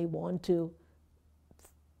 They may want to,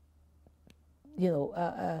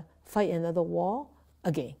 fight another war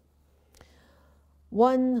again.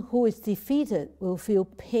 One who is defeated will feel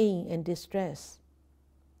pain and distress,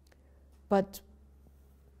 but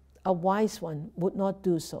a wise one would not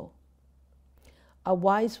do so. A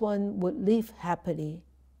wise one would live happily,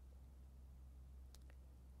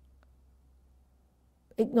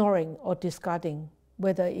 ignoring or discarding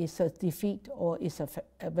whether it's a defeat or it's a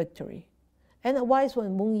victory. And a wise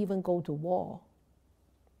one won't even go to war.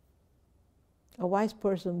 A wise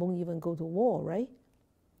person won't even go to war, right?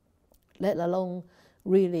 Let alone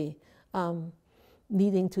really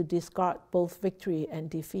needing to discard both victory and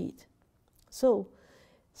defeat. So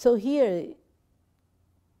here,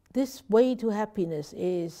 this way to happiness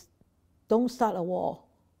is don't start a war.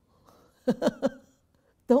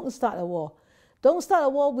 Don't start a war. Don't start a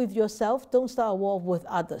war with yourself. Don't start a war with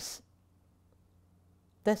others.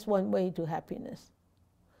 That's one way to happiness.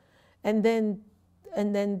 And then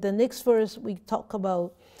the next verse we talk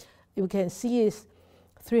about, you can see is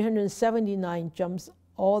 379 jumps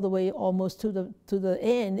all the way almost to the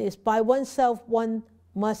end, is by oneself one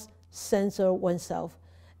must censor oneself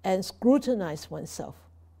and scrutinize oneself.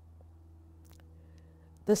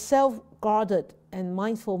 The self-guarded and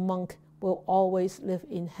mindful monk will always live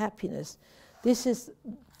in happiness. This is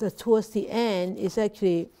towards the end is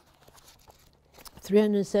actually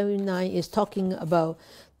 379 is talking about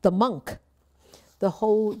the monk. The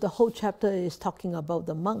whole chapter is talking about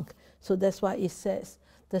the monk. So that's why it says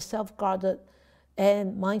the self-guarded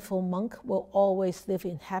and mindful monk will always live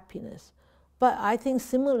in happiness. But I think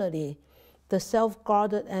similarly, the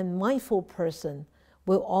self-guarded and mindful person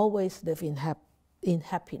will always live in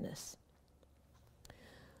happiness.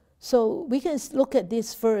 So we can look at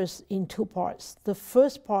this verse in two parts. The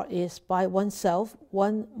first part is by oneself,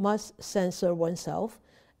 one must censor oneself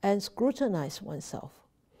and scrutinize oneself.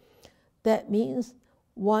 That means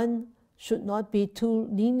one should not be too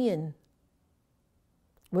lenient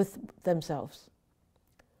with themselves.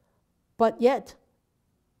 But yet,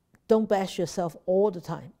 don't bash yourself all the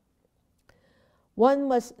time. One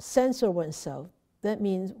must censor oneself. That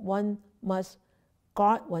means one must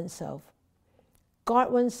guard oneself.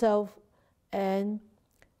 Guard oneself and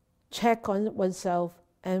check on oneself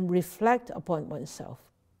and reflect upon oneself.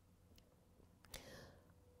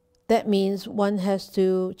 That means one has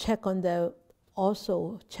to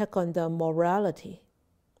also check on the morality,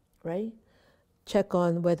 right? Check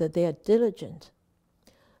on whether they are diligent.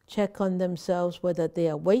 Check on themselves whether they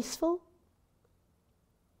are wasteful.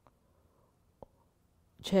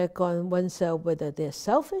 Check on oneself whether they're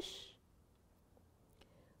selfish.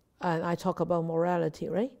 And I talk about morality,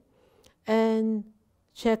 right? And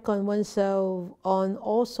check on oneself on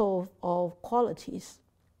all sorts of qualities,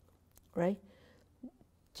 right?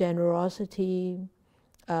 Generosity,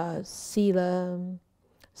 sila,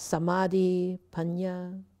 samadhi,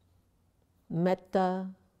 panya, metta,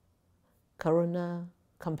 karuna,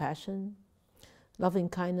 compassion, loving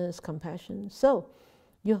kindness, compassion. So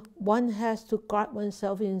one has to guard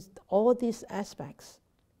oneself in all these aspects.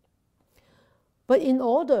 But in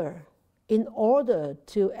order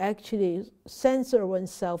to actually censor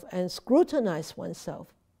oneself and scrutinize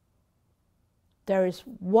oneself, there is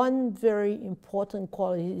one very important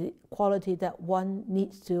quality that one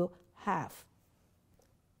needs to have.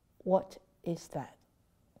 What is that?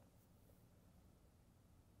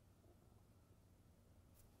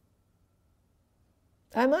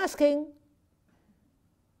 I'm asking,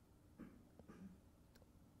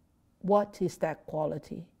 what is that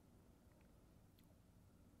quality?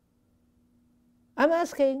 I'm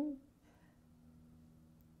asking.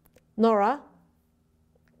 Nora?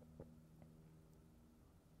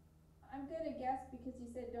 I'm going to guess because you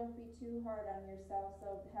said don't be too hard on yourself,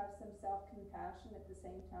 so have some self-compassion at the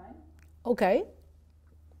same time. Okay.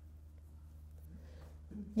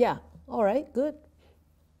 Yeah, all right, good.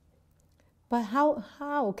 But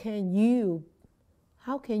how can you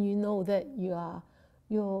know that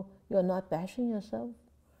you're not bashing yourself?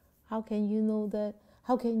 How can you know that?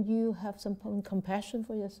 How can you have some compassion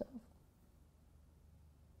for yourself?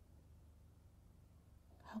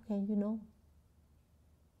 How can you know?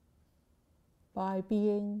 By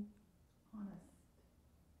being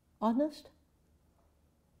honest.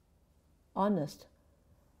 Honest.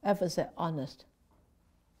 Ever said honest?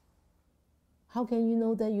 How can you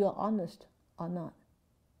know that you are honest or not?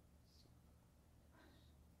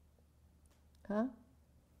 Huh?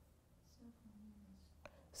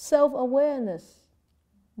 Self-awareness.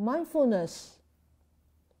 Mindfulness.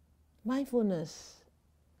 Mindfulness.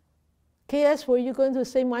 KS, were you going to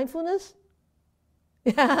say mindfulness?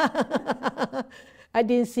 I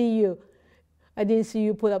didn't see you. I didn't see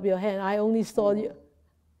you put up your hand. I only saw you.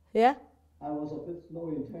 Yeah? I was a bit slow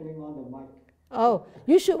in turning on the mic. Oh,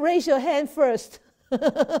 you should raise your hand first.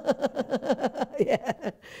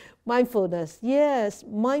 Yeah. Mindfulness. Yes,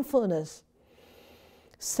 mindfulness.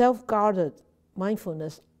 Self-guarded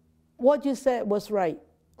mindfulness. What you said was right.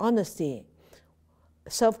 Honesty,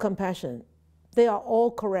 self-compassion, they are all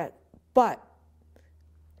correct. But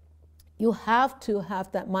you have to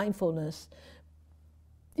have that mindfulness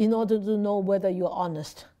in order to know whether you're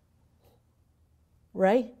honest.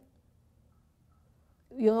 Right?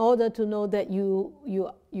 In order to know that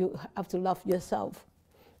you have to love yourself.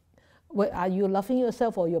 Are you loving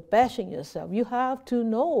yourself or you're bashing yourself? You have to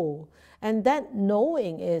know. And that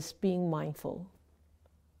knowing is being mindful.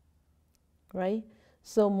 Right?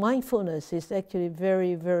 So mindfulness is actually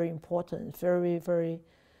very, very important. Very, very,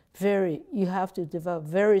 very, you have to develop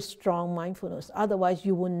very strong mindfulness. Otherwise,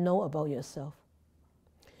 you wouldn't know about yourself.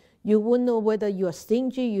 You wouldn't know whether you are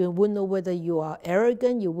stingy, you wouldn't know whether you are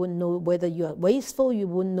arrogant, you wouldn't know whether you are wasteful, you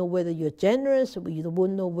wouldn't know whether you're generous, you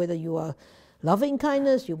wouldn't know whether you are loving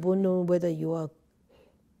kindness, you wouldn't know whether you're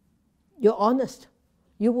honest.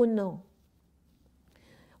 You wouldn't know.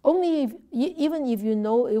 Only even if you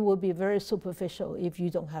know, it will be very superficial if you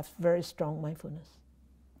don't have very strong mindfulness.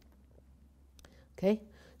 Okay?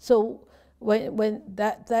 So when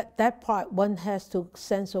that part, one has to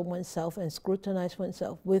censor oneself and scrutinize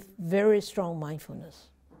oneself with very strong mindfulness.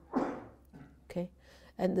 Okay?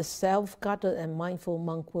 And the self-guarded and mindful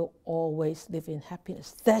monk will always live in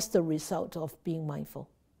happiness. That's the result of being mindful.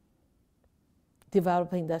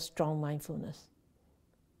 Developing that strong mindfulness.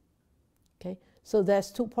 Okay? So there's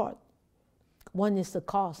two parts. One is the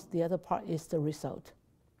cause, the other part is the result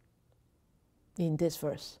in this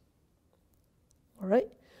verse. All right?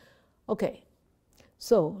 Okay.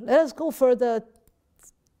 So let us go further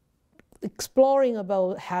exploring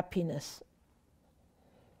about happiness.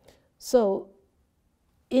 So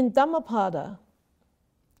in Dhammapada,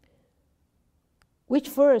 which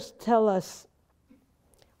verse tell us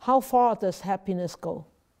how far does happiness go?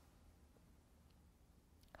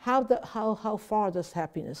 How far does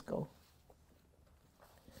happiness go?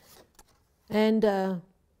 And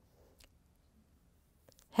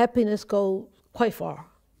happiness goes quite far.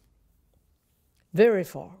 Very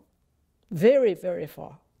far. Very, very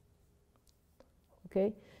far.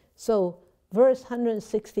 Okay? So verse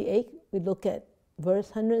 168, we look at verse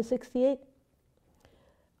 168.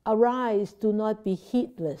 Arise, do not be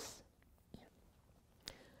heedless.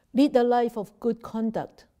 Lead the life of good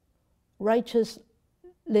conduct. Righteous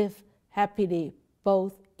live happily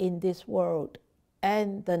both in this world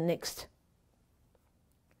and the next.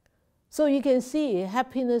 So you can see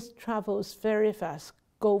happiness travels very fast,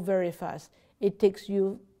 go very fast. It takes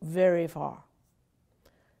you very far.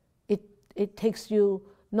 It takes you,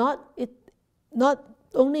 not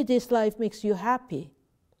only this life makes you happy,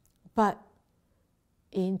 but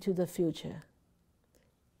into the future.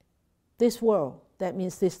 This world, that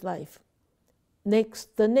means this life.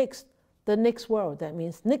 The next world, that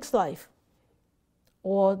means next life.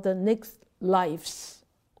 Or the next lives,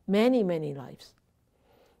 many, many lives.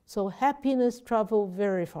 So happiness travels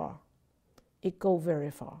very far. It goes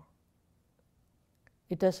very far.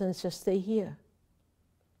 It doesn't just stay here.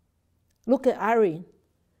 Look at Irene.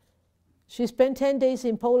 She spent 10 days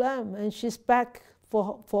in Poland and she's back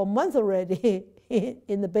for a month already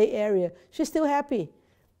in the Bay Area. She's still happy.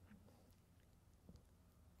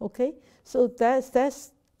 Okay? So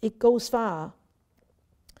that's it goes far.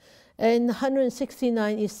 And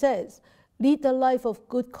 169 it says, lead the life of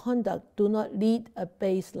good conduct, do not lead a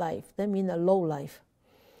base life. That means a low life.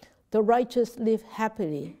 The righteous live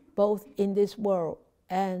happily, both in this world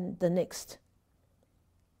and the next.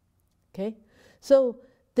 Okay? So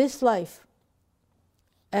this life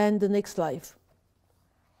and the next life.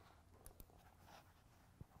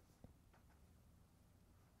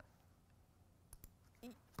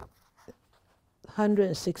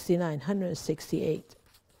 $169, $168.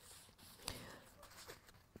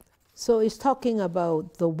 So it's talking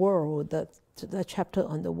about the world, the chapter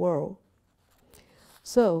on the world.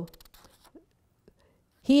 So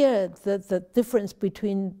here the difference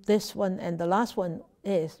between this one and the last one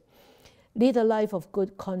is lead a life of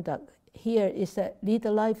good conduct. Here is that lead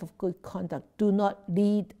a life of good conduct. Do not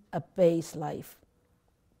lead a base life.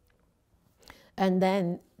 And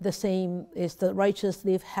then the same is the righteous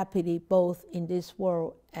live happily both in this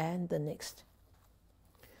world and the next.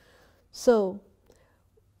 So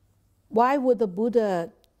why would the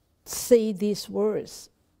Buddha say these words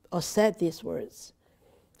or said these words?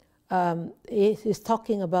 He is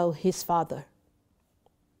talking about his father.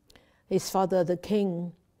 His father, the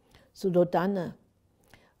king, Suddhodana.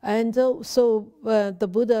 And so the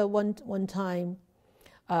Buddha one time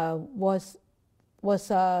was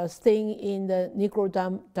staying in the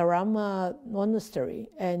Nigrodharma monastery,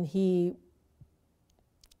 and he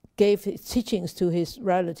gave his teachings to his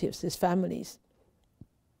relatives, his families.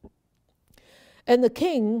 And the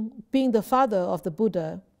king, being the father of the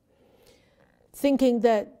Buddha, thinking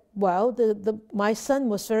that, well, my son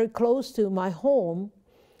was very close to my home,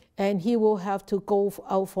 and he will have to go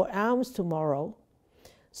out for alms tomorrow.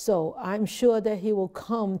 So I'm sure that he will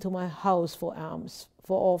come to my house for alms,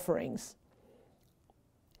 for offerings.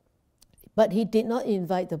 But he did not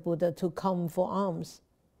invite the Buddha to come for alms.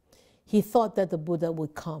 He thought that the Buddha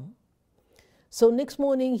would come. So next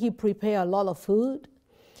morning he prepared a lot of food,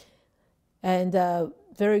 and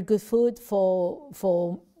very good food for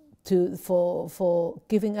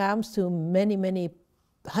giving alms to many, many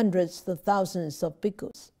hundreds of thousands of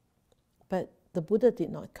bhikkhus. But the Buddha did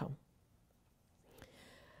not come.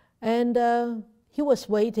 And he was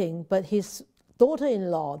waiting, but his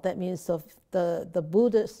daughter-in-law, that means of the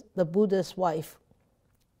Buddha's wife,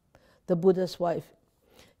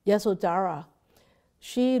 Yasodhara,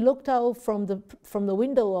 she looked out from the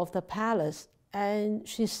window of the palace, and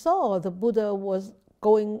she saw the Buddha was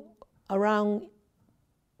going around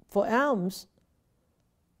for alms,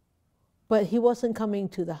 but he wasn't coming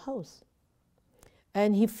to the house.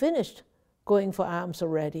 And he finished going for alms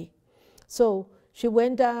already. So she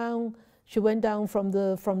went down from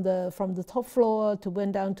the top floor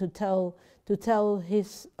went down to tell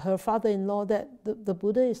her father-in-law that the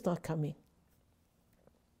Buddha is not coming.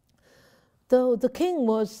 Though the king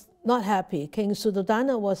was not happy, King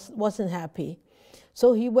Suddhodana wasn't happy,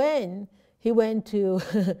 so he went to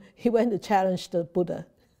challenge the Buddha.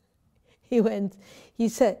 He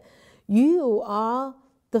said, You are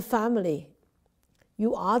the family.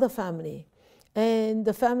 You are the family. And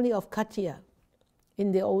the family of Khattiya.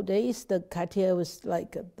 In the old days, the Khattiya was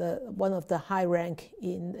like one of the high rank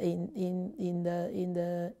in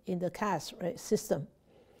the caste, right, system.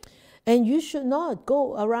 And you should not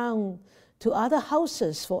go around to other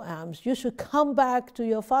houses for alms. You should come back to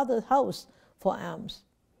your father's house for alms.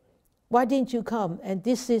 Why didn't you come? And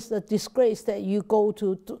this is a disgrace that you go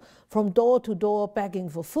from door to door begging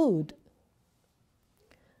for food.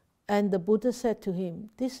 And the Buddha said to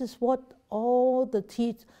him, this is what all the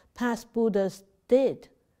past Buddhas did.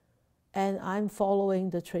 And I'm following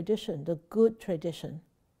the tradition, the good tradition.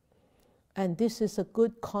 And this is a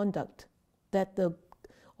good conduct that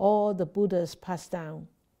all the Buddhas passed down.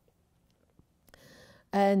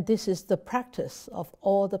 And this is the practice of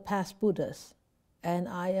all the past Buddhas. And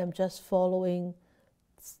I am just following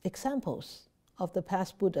examples of the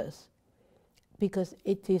past Buddhas because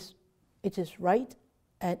it is right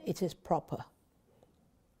and it is proper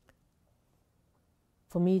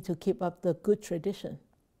for me to keep up the good tradition.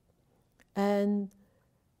 And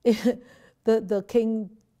the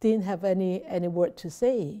king didn't have any word to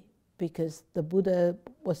say because the Buddha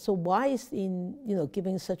was so wise in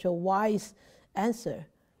giving such a wise answer,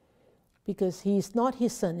 because he is not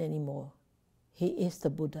his son anymore. He is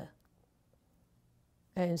the Buddha.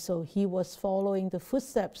 And so he was following the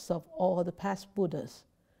footsteps of all the past Buddhas.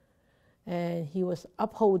 And he was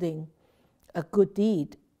upholding a good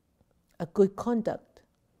deed, a good conduct.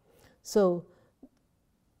 So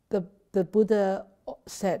the Buddha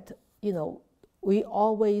said, we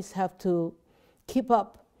always have to keep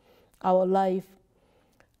up our life,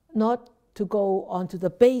 not to go onto the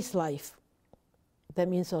base life. That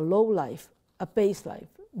means a low life, a base life.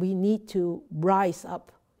 We need to rise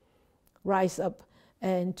up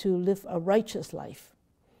and to live a righteous life,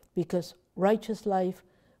 because righteous life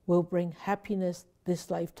will bring happiness this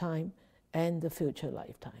lifetime and the future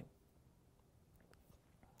lifetime.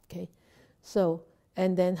 Okay, so,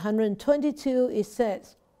 and then 122 it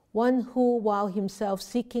says, one who while himself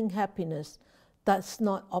seeking happiness does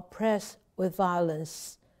not oppress with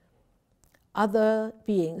violence other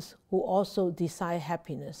beings who also desire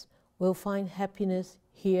happiness will find happiness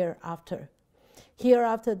hereafter.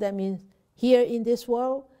 Hereafter, that means here in this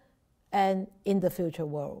world and in the future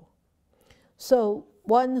world. So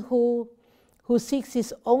one who seeks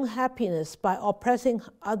his own happiness by oppressing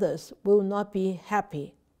others will not be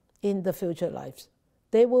happy in the future lives.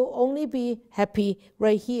 They will only be happy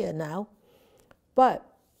right here now. But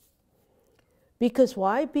because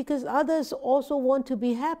why? Because others also want to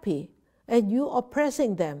be happy, and you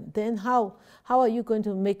oppressing them, then how are you going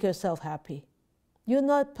to make yourself happy? You're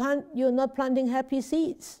not planting happy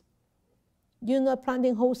seeds. You're not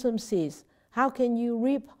planting wholesome seeds. How can you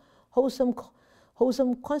reap wholesome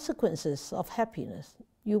consequences of happiness?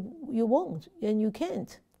 You won't, and you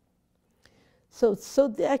can't. So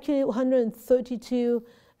actually 132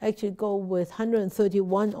 actually go with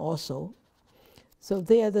 131 also. So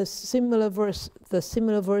they are the similar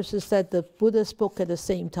verses that the Buddha spoke at the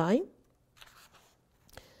same time.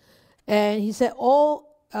 And he said,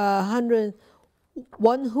 one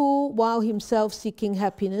who, while himself seeking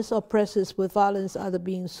happiness, oppresses with violence other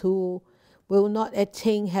beings who will not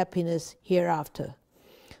attain happiness hereafter.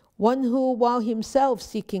 One who, while himself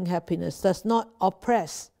seeking happiness, does not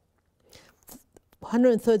oppress.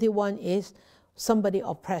 131 is somebody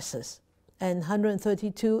oppresses, and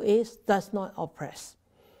 132 is does not oppress.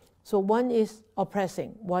 So one is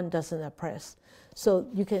oppressing, one doesn't oppress. So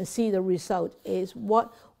you can see the result is one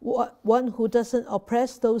who doesn't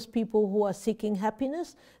oppress those people who are seeking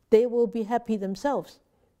happiness, they will be happy themselves.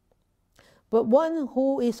 But one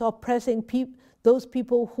who is oppressing those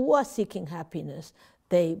people who are seeking happiness,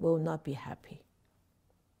 they will not be happy.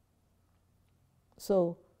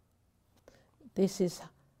 So this is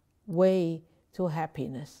way to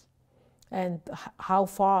happiness. And how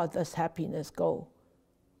far does happiness go?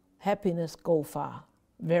 Happiness goes far,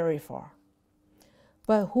 very far.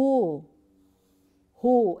 But who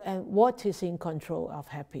and what is in control of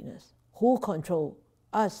happiness? Who controls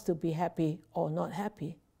us to be happy or not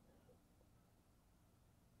happy?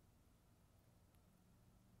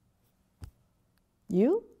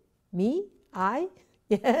 You? Me? I?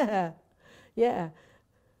 Yeah.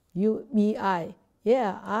 You, me, I.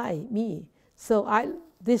 Yeah, I, me. So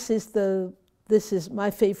this is my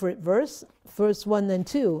favorite verse 1 and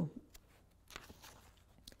 2.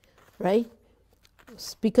 Right?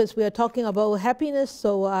 Because we are talking about happiness,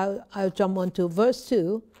 so I'll jump on to verse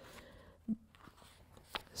 2.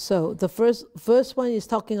 So the first one is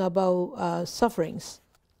talking about sufferings.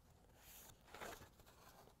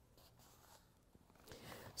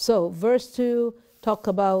 So verse 2 talk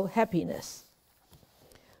about happiness.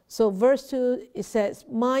 So verse 2, it says,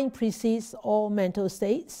 mind precedes all mental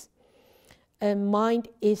states, and mind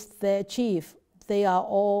is their chief. They are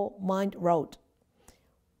all mind-wrought.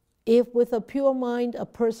 If with a pure mind a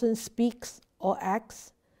person speaks or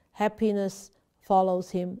acts, happiness follows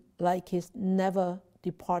him like his never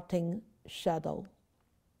departing shadow.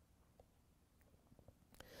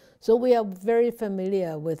 So we are very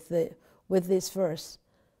familiar with this verse.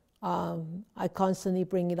 I constantly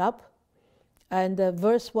bring it up. And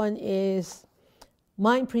verse 1 is,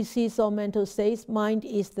 mind precedes all mental states, mind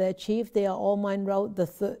is their chief, they are all mind-wrought.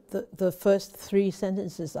 The first three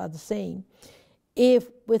sentences are the same.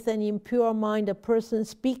 If with an impure mind a person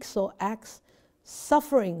speaks or acts,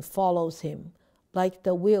 suffering follows him, like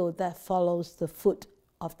the wheel that follows the foot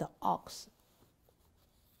of the ox,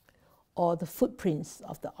 or the footprints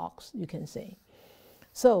of the ox, you can say.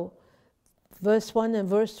 So, verse 1 and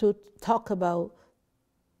verse 2 talk about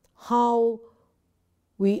how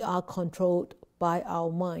we are controlled by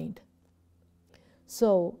our mind.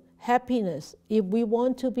 So, happiness, if we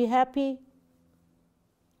want to be happy,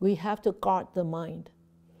 we have to guard the mind.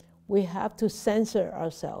 We have to censor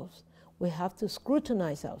ourselves. We have to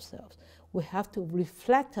scrutinize ourselves. We have to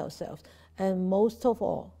reflect ourselves. And most of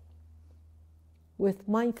all, with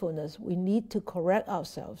mindfulness, we need to correct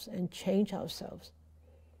ourselves and change ourselves.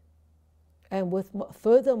 And with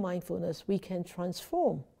further mindfulness, we can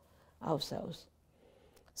transform ourselves.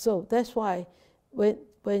 So that's why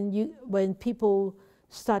when people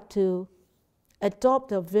start to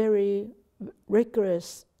adopt a very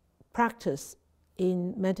rigorous practice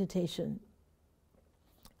in meditation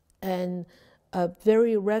and a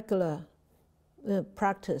very regular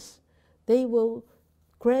practice, they will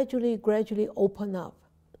gradually open up.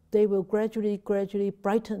 They will gradually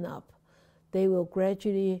brighten up. They will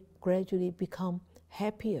gradually become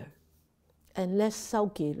happier and less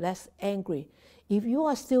sulky, less angry. If you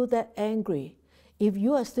are still that angry, if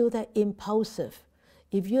you are still that impulsive,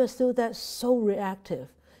 if you are still that so reactive,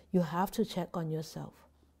 you have to check on yourself.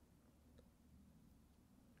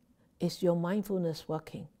 Is your mindfulness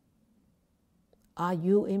working? Are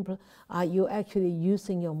you actually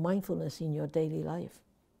using your mindfulness in your daily life?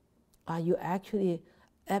 Are you actually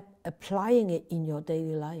applying it in your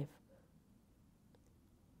daily life?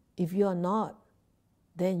 If you are not,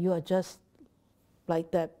 then you are just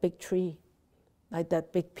like that big tree, like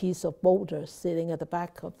that big piece of boulder sitting at the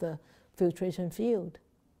back of the filtration field.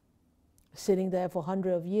 Sitting there for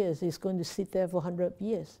hundreds of years, it's going to sit there for 100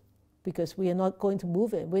 years because we are not going to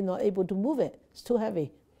move it. We're not able to move it. It's too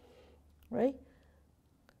heavy, right?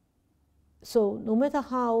 So no matter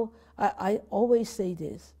how, I always say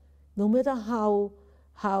this, no matter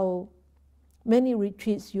how many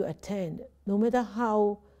retreats you attend, no matter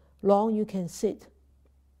how long you can sit,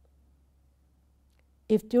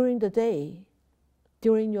 if during the day,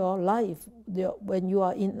 during your life, when you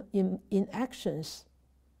are in actions,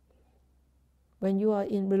 when you are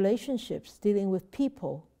in relationships, dealing with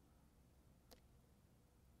people,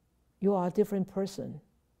 you are a different person.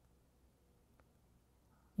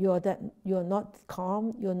 You are not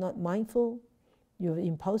calm, you're not mindful, you're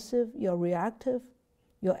impulsive, you're reactive,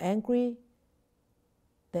 you're angry,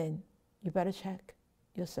 then you better check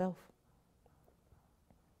yourself.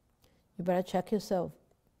 You better check yourself.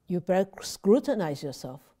 You better scrutinize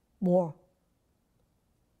yourself more.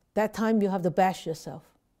 That time you have to bash yourself.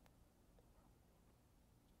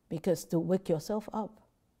 Because to wake yourself up,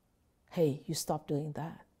 hey, you stop doing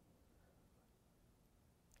that.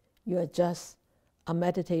 You are just a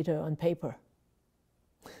meditator on paper.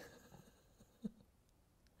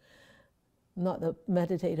 Not a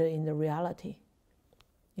meditator in the reality,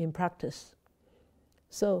 in practice.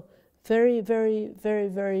 So very,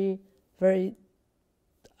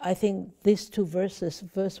 I think these two verses,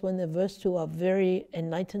 verse 1 and verse 2, are very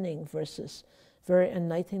enlightening verses, very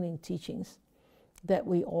enlightening teachings that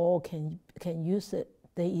we all can use it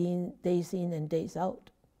days in and days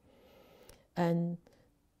out. And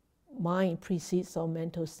mind precedes all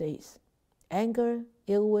mental states. Anger,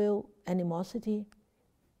 ill will, animosity,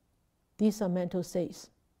 these are mental states.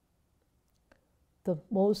 The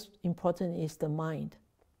most important is the mind.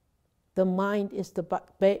 The mind is the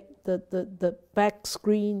back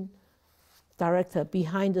screen director,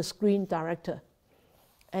 behind the screen director,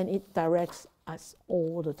 and it directs us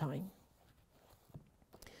all the time.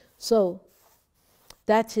 So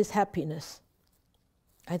that is happiness.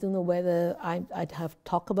 I don't know whether I'd have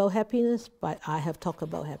talked about happiness, but I have talked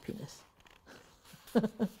about happiness.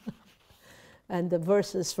 And the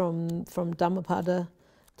verses from Dhammapada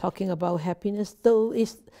talking about happiness, though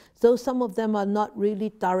some of them are not really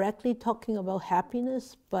directly talking about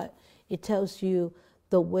happiness, but it tells you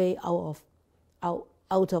the way out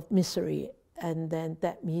of misery, and then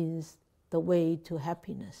that means the way to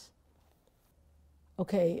happiness.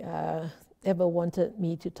 Okay, Eva wanted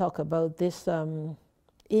me to talk about this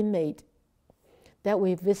inmate that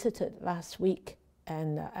we visited last week,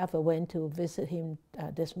 and Eva went to visit him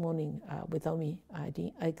this morning without me.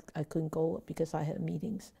 I couldn't go because I had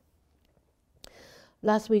meetings.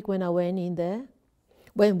 Last week when we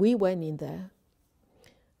went in there,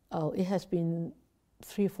 it has been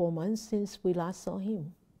 3-4 months since we last saw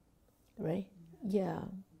him, right? Yeah.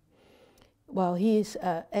 Well, he is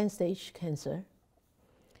end-stage cancer,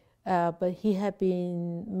 but he had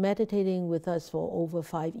been meditating with us for over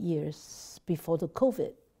 5 years before the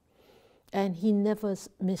COVID, and he never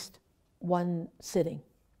missed one sitting.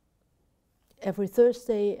 Every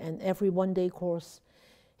Thursday and every one-day course,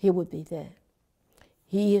 he would be there.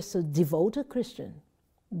 He is a devoted Christian,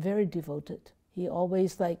 very devoted. He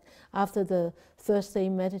always, like, after the Thursday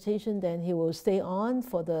meditation, then he will stay on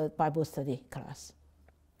for the Bible study class.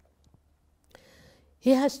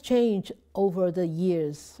 He has changed over the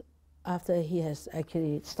years after he has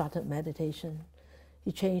actually started meditation.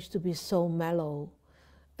 He changed to be so mellow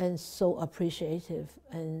and so appreciative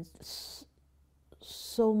and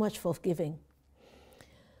so much forgiving.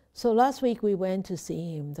 So last week we went to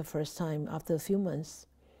see him the first time after a few months,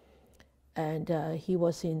 and he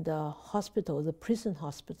was in the hospital, the prison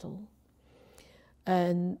hospital,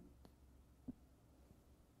 and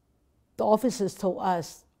the officers told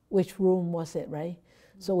us which room was it, right?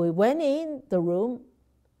 So we went in the room,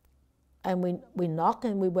 and we knocked,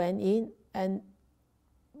 and we went in, and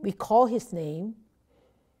we called his name,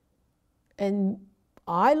 and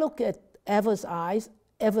I look at Eva's eyes,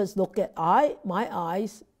 Eva's look at my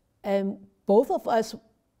eyes, and both of us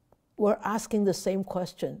were asking the same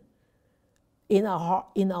question in our heart,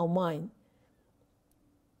 in our mind.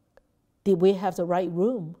 Did we have the right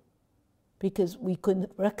room? Because we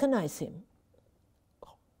couldn't recognize him,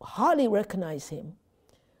 hardly recognize him.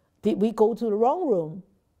 Did we go to the wrong room?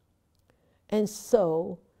 And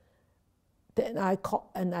so then I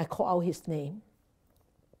called out his name.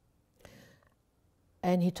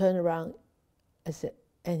 And he turned around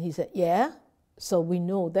and he said, yeah. So we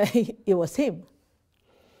know that it was him.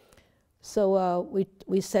 So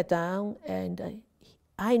we sat down, and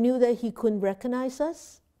I knew that he couldn't recognize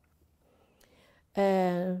us.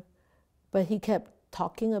 But he kept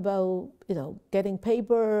talking about, getting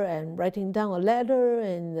paper and writing down a letter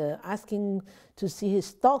and asking to see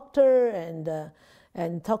his doctor,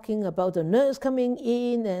 and talking about the nurse coming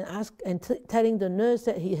in and telling the nurse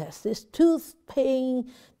that he has this tooth pain,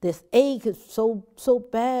 this ache is so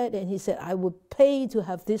bad, and he said, I would pay to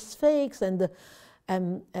have this fixed, and the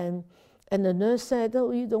nurse said,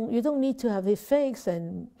 no, you don't need to have it fixed,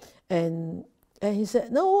 and he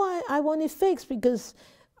said, no, I want it fixed because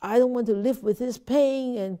I don't want to live with this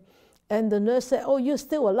pain, and the nurse said, oh, you're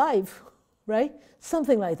still alive, right?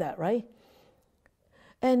 Something like that, right?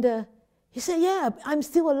 And he said, yeah, I'm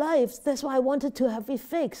still alive. That's why I wanted to have it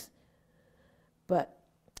fixed. But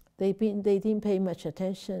they didn't pay much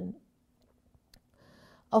attention.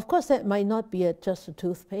 Of course, that might not be just a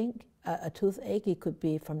toothache. It could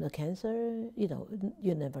be from the cancer.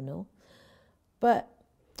 You never know. But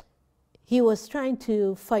he was trying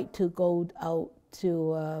to fight to go out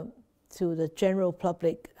to the general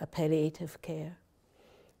public palliative care.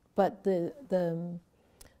 But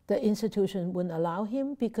the institution wouldn't allow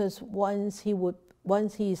him, because once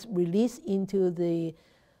he's released into the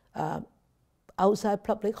outside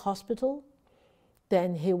public hospital,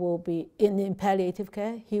 then he will be in palliative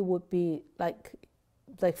care. He would be like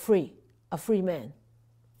free, a free man.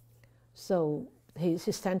 So his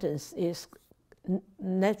sentence is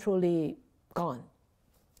naturally gone.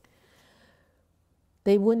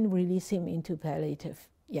 They wouldn't release him into palliative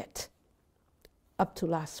yet, up to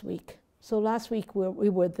last week. So last week we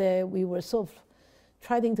were there. We were sort of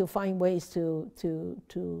trying to find ways to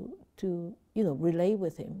relate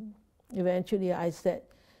with him. Eventually, I said,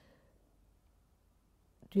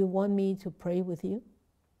 "Do you want me to pray with you?"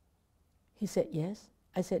 He said, "Yes."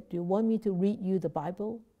 I said, "Do you want me to read you the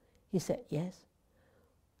Bible?" He said, "Yes."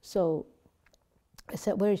 So I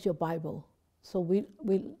said, "Where is your Bible?" So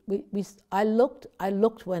I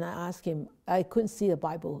looked when I asked him. I couldn't see the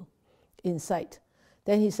Bible in sight.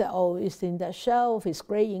 Then he said, "Oh, it's in that shelf. It's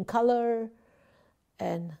gray in color."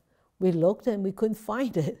 And we looked and we couldn't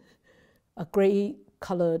find it, a gray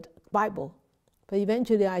colored Bible. But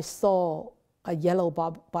eventually I saw a yellow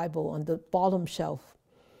Bible on the bottom shelf.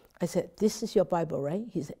 I said, "This is your Bible, right?"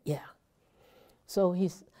 He said, "Yeah." So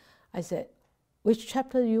I said, which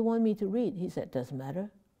chapter do you want me to read? He said, doesn't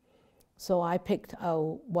matter. So I picked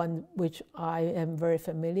out one which I am very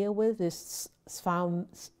familiar with. It's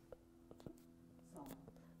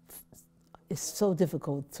so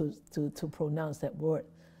difficult to pronounce that word.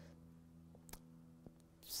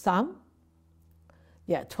 Psalm?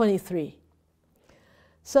 Yeah, 23.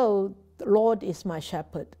 So the Lord is my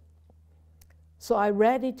shepherd. So I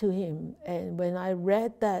read it to him, and when I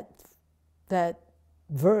read that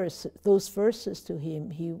verse, those verses to him,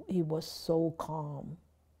 he was so calm.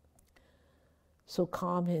 So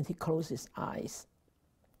calm, and he closed his eyes.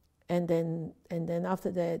 And then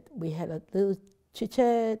after that, we had a little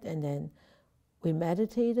chit-chat, and then we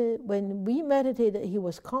meditated. When we meditated, he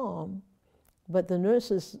was calm, but the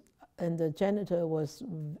nurses and the janitor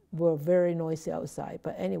were very noisy outside.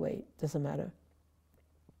 But anyway, doesn't matter.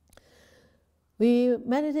 We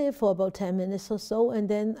meditated for about 10 minutes or so, and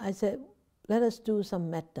then I said, let us do some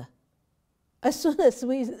metta. As soon as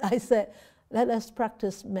I said, let us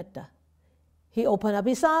practice metta, he opened up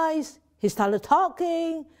his eyes, he started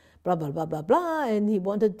talking, blah, blah, blah, blah, blah, and he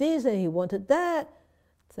wanted this and he wanted that.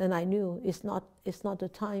 Then I knew it's not the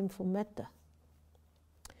time for metta.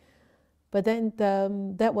 But then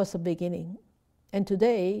that was the beginning. And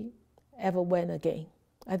today, ever went again.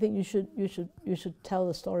 I think you should tell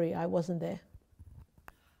the story. I wasn't there.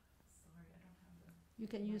 Sorry, I don't have that. You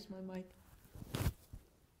can use my mic.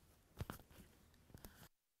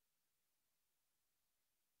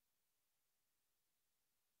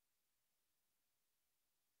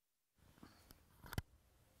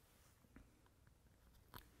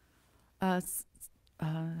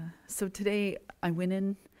 So today I went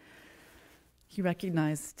in. He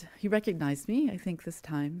recognized me, I think, this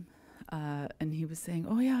time, and he was saying,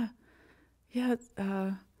 "Oh yeah,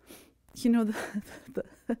 you know,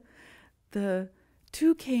 the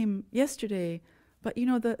two came yesterday, but you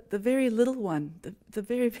know the very little one, the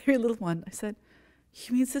very very little one." I said,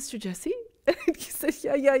 "You mean Sister Jessie?" And he said,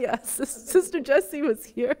 "Yeah. Sister Jessie was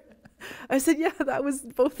here." I said, "Yeah, that was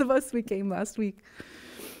both of us. We came last week."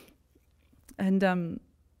 And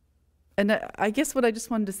I guess what I just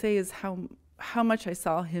wanted to say is how much I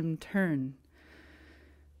saw him turn,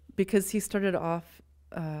 because he started off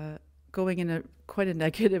going in quite a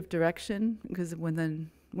negative direction. Because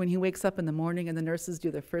when he wakes up in the morning and the nurses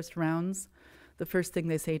do their first rounds, the first thing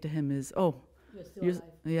they say to him is, "Oh,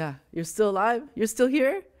 you're still alive. You're still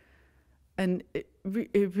here," and it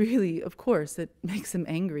really, of course, it makes him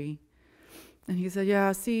angry. And he said,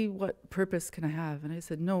 "Yeah, see, what purpose can I have?" And I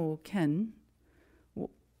said, "No, Ken.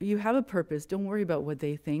 You have a purpose. Don't worry about what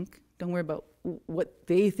they think. Don't worry about what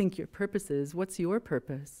they think your purpose is. What's your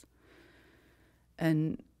purpose?"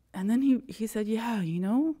 And then he said, "Yeah, you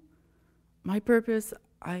know, my purpose,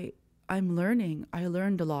 I'm learning. I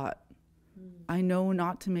learned a lot. I know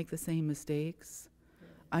not to make the same mistakes.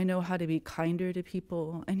 I know how to be kinder to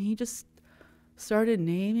people." And he just started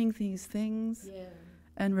naming these things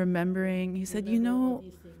and remembering. He said, "You know,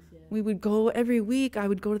 we would go every week. I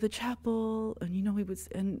would go to the chapel, and you know,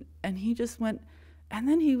 and he just went, and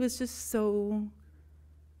then he was just so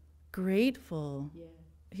grateful. Yeah.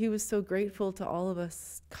 He was so grateful to all of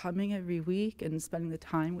us coming every week and spending the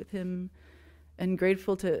time with him, and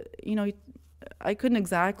grateful to, you know, I couldn't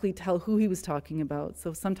exactly tell who he was talking about.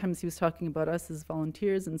 So sometimes he was talking about us as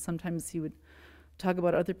volunteers, and sometimes he would talk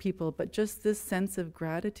about other people. But just this sense of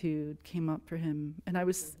gratitude came up for him, and I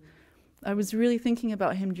was really thinking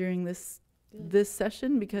about him during this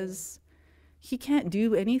session, because he can't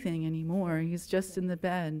do anything anymore. He's just in the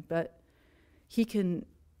bed, but he can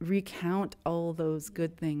recount all those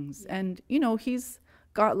good things. And, you know, he's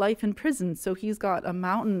got life in prison, so he's got a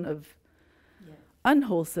mountain of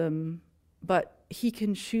unwholesome, but he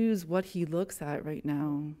can choose what he looks at right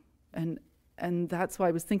now. And that's why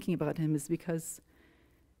I was thinking about him, is because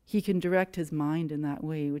he can direct his mind in that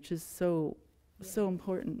way, which is so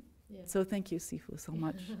important. Yeah. So thank you, Sifu, so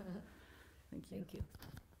much. Thank you. Thank you.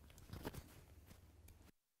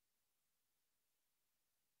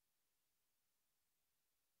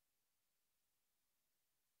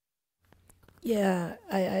 Yeah,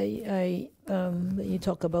 when you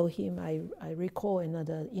talk about him, I recall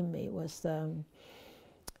another inmate was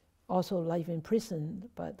also life in prison,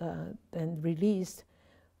 but then released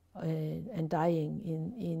and dying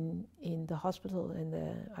in the hospital, and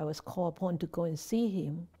I was called upon to go and see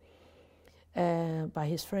him by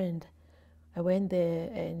his friend. I went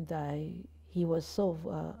there, and he was so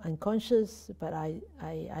unconscious, but I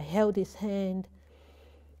held his hand,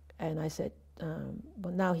 and I said,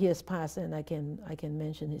 but now he has passed, and I can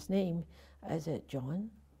mention his name. I said,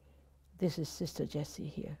 "John, this is Sister Jessie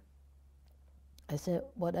here." I said,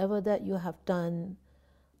 "Whatever that you have done,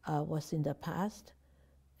 was in the past,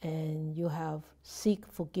 and you have seek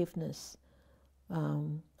forgiveness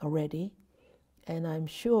already, and I'm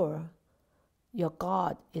sure your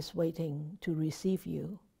God is waiting to receive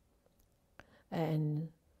you, and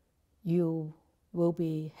you will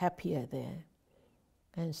be happier there.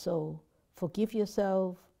 And so forgive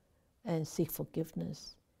yourself and seek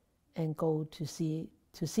forgiveness and go to see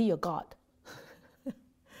your God.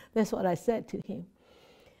 That's what I said to him.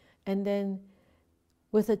 And then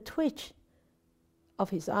with a twitch of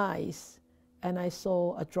his eyes, and I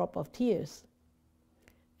saw a drop of tears.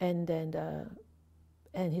 And then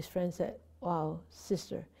and his friend said, "Wow,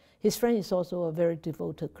 sister." His friend is also a very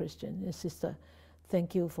devoted Christian. His sister,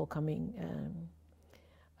 "Thank you for coming."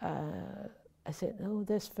 I said, "Oh,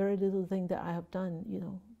 there's very little thing that I have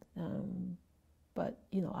done, but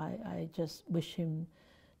I just wish him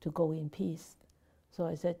to go in peace." So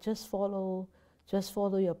I said, just follow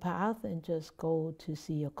your path and just go to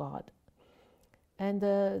see your God. And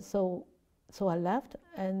so I left,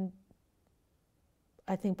 and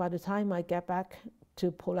I think by the time I get back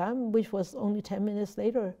to Poland, which was only 10 minutes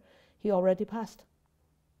later, he already passed.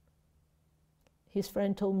 His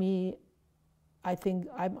friend told me, I think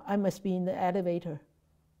I must be in the elevator.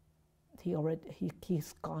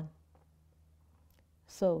 He's gone.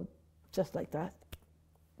 So just like that,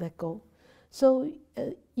 let go. So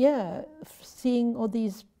seeing all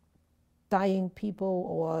these dying people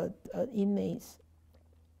or inmates,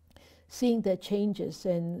 seeing their changes,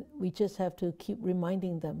 and we just have to keep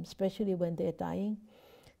reminding them, especially when they're dying,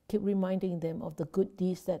 keep reminding them of the good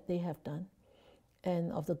deeds that they have done,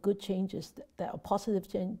 and of the good changes, that are positive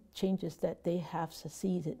changes that they have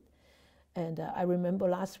succeeded. And I remember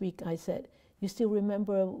last week I said, "You still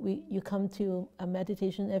remember you come to a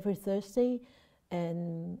meditation every Thursday,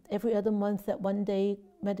 and every other month that one day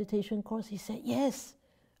meditation course?" He said, "Yes,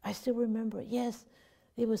 I still remember. Yes,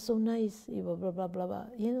 it was so nice." Blah blah blah blah blah.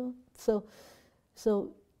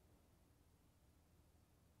 So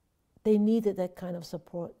they needed that kind of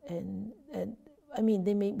support, and I mean,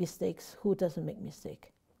 they make mistakes. Who doesn't make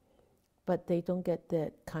mistake? But they don't get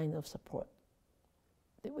that kind of support,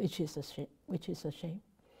 which is a shame.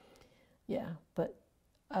 Yeah, but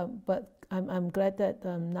I'm glad that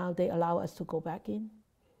now they allow us to go back in,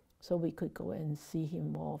 so we could go and see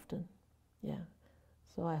him more often. Yeah,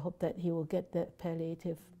 so I hope that he will get that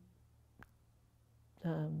palliative.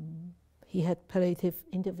 He had palliative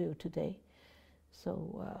interview today,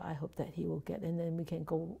 so I hope that he will get, and then we can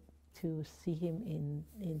go to see him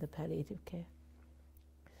in the palliative care.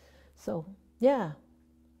 So yeah,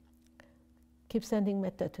 keep sending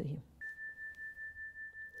metta to him.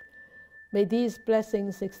 May these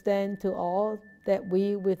blessings extend to all, that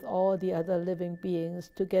we with all the other living beings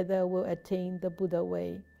together will attain the Buddha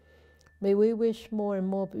way. May we wish more and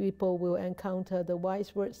more people will encounter the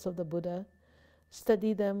wise words of the Buddha,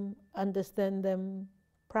 study them, understand them,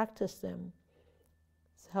 practice them,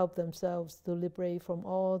 help themselves to liberate from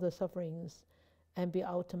all the sufferings, and be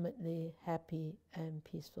ultimately happy and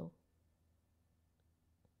peaceful.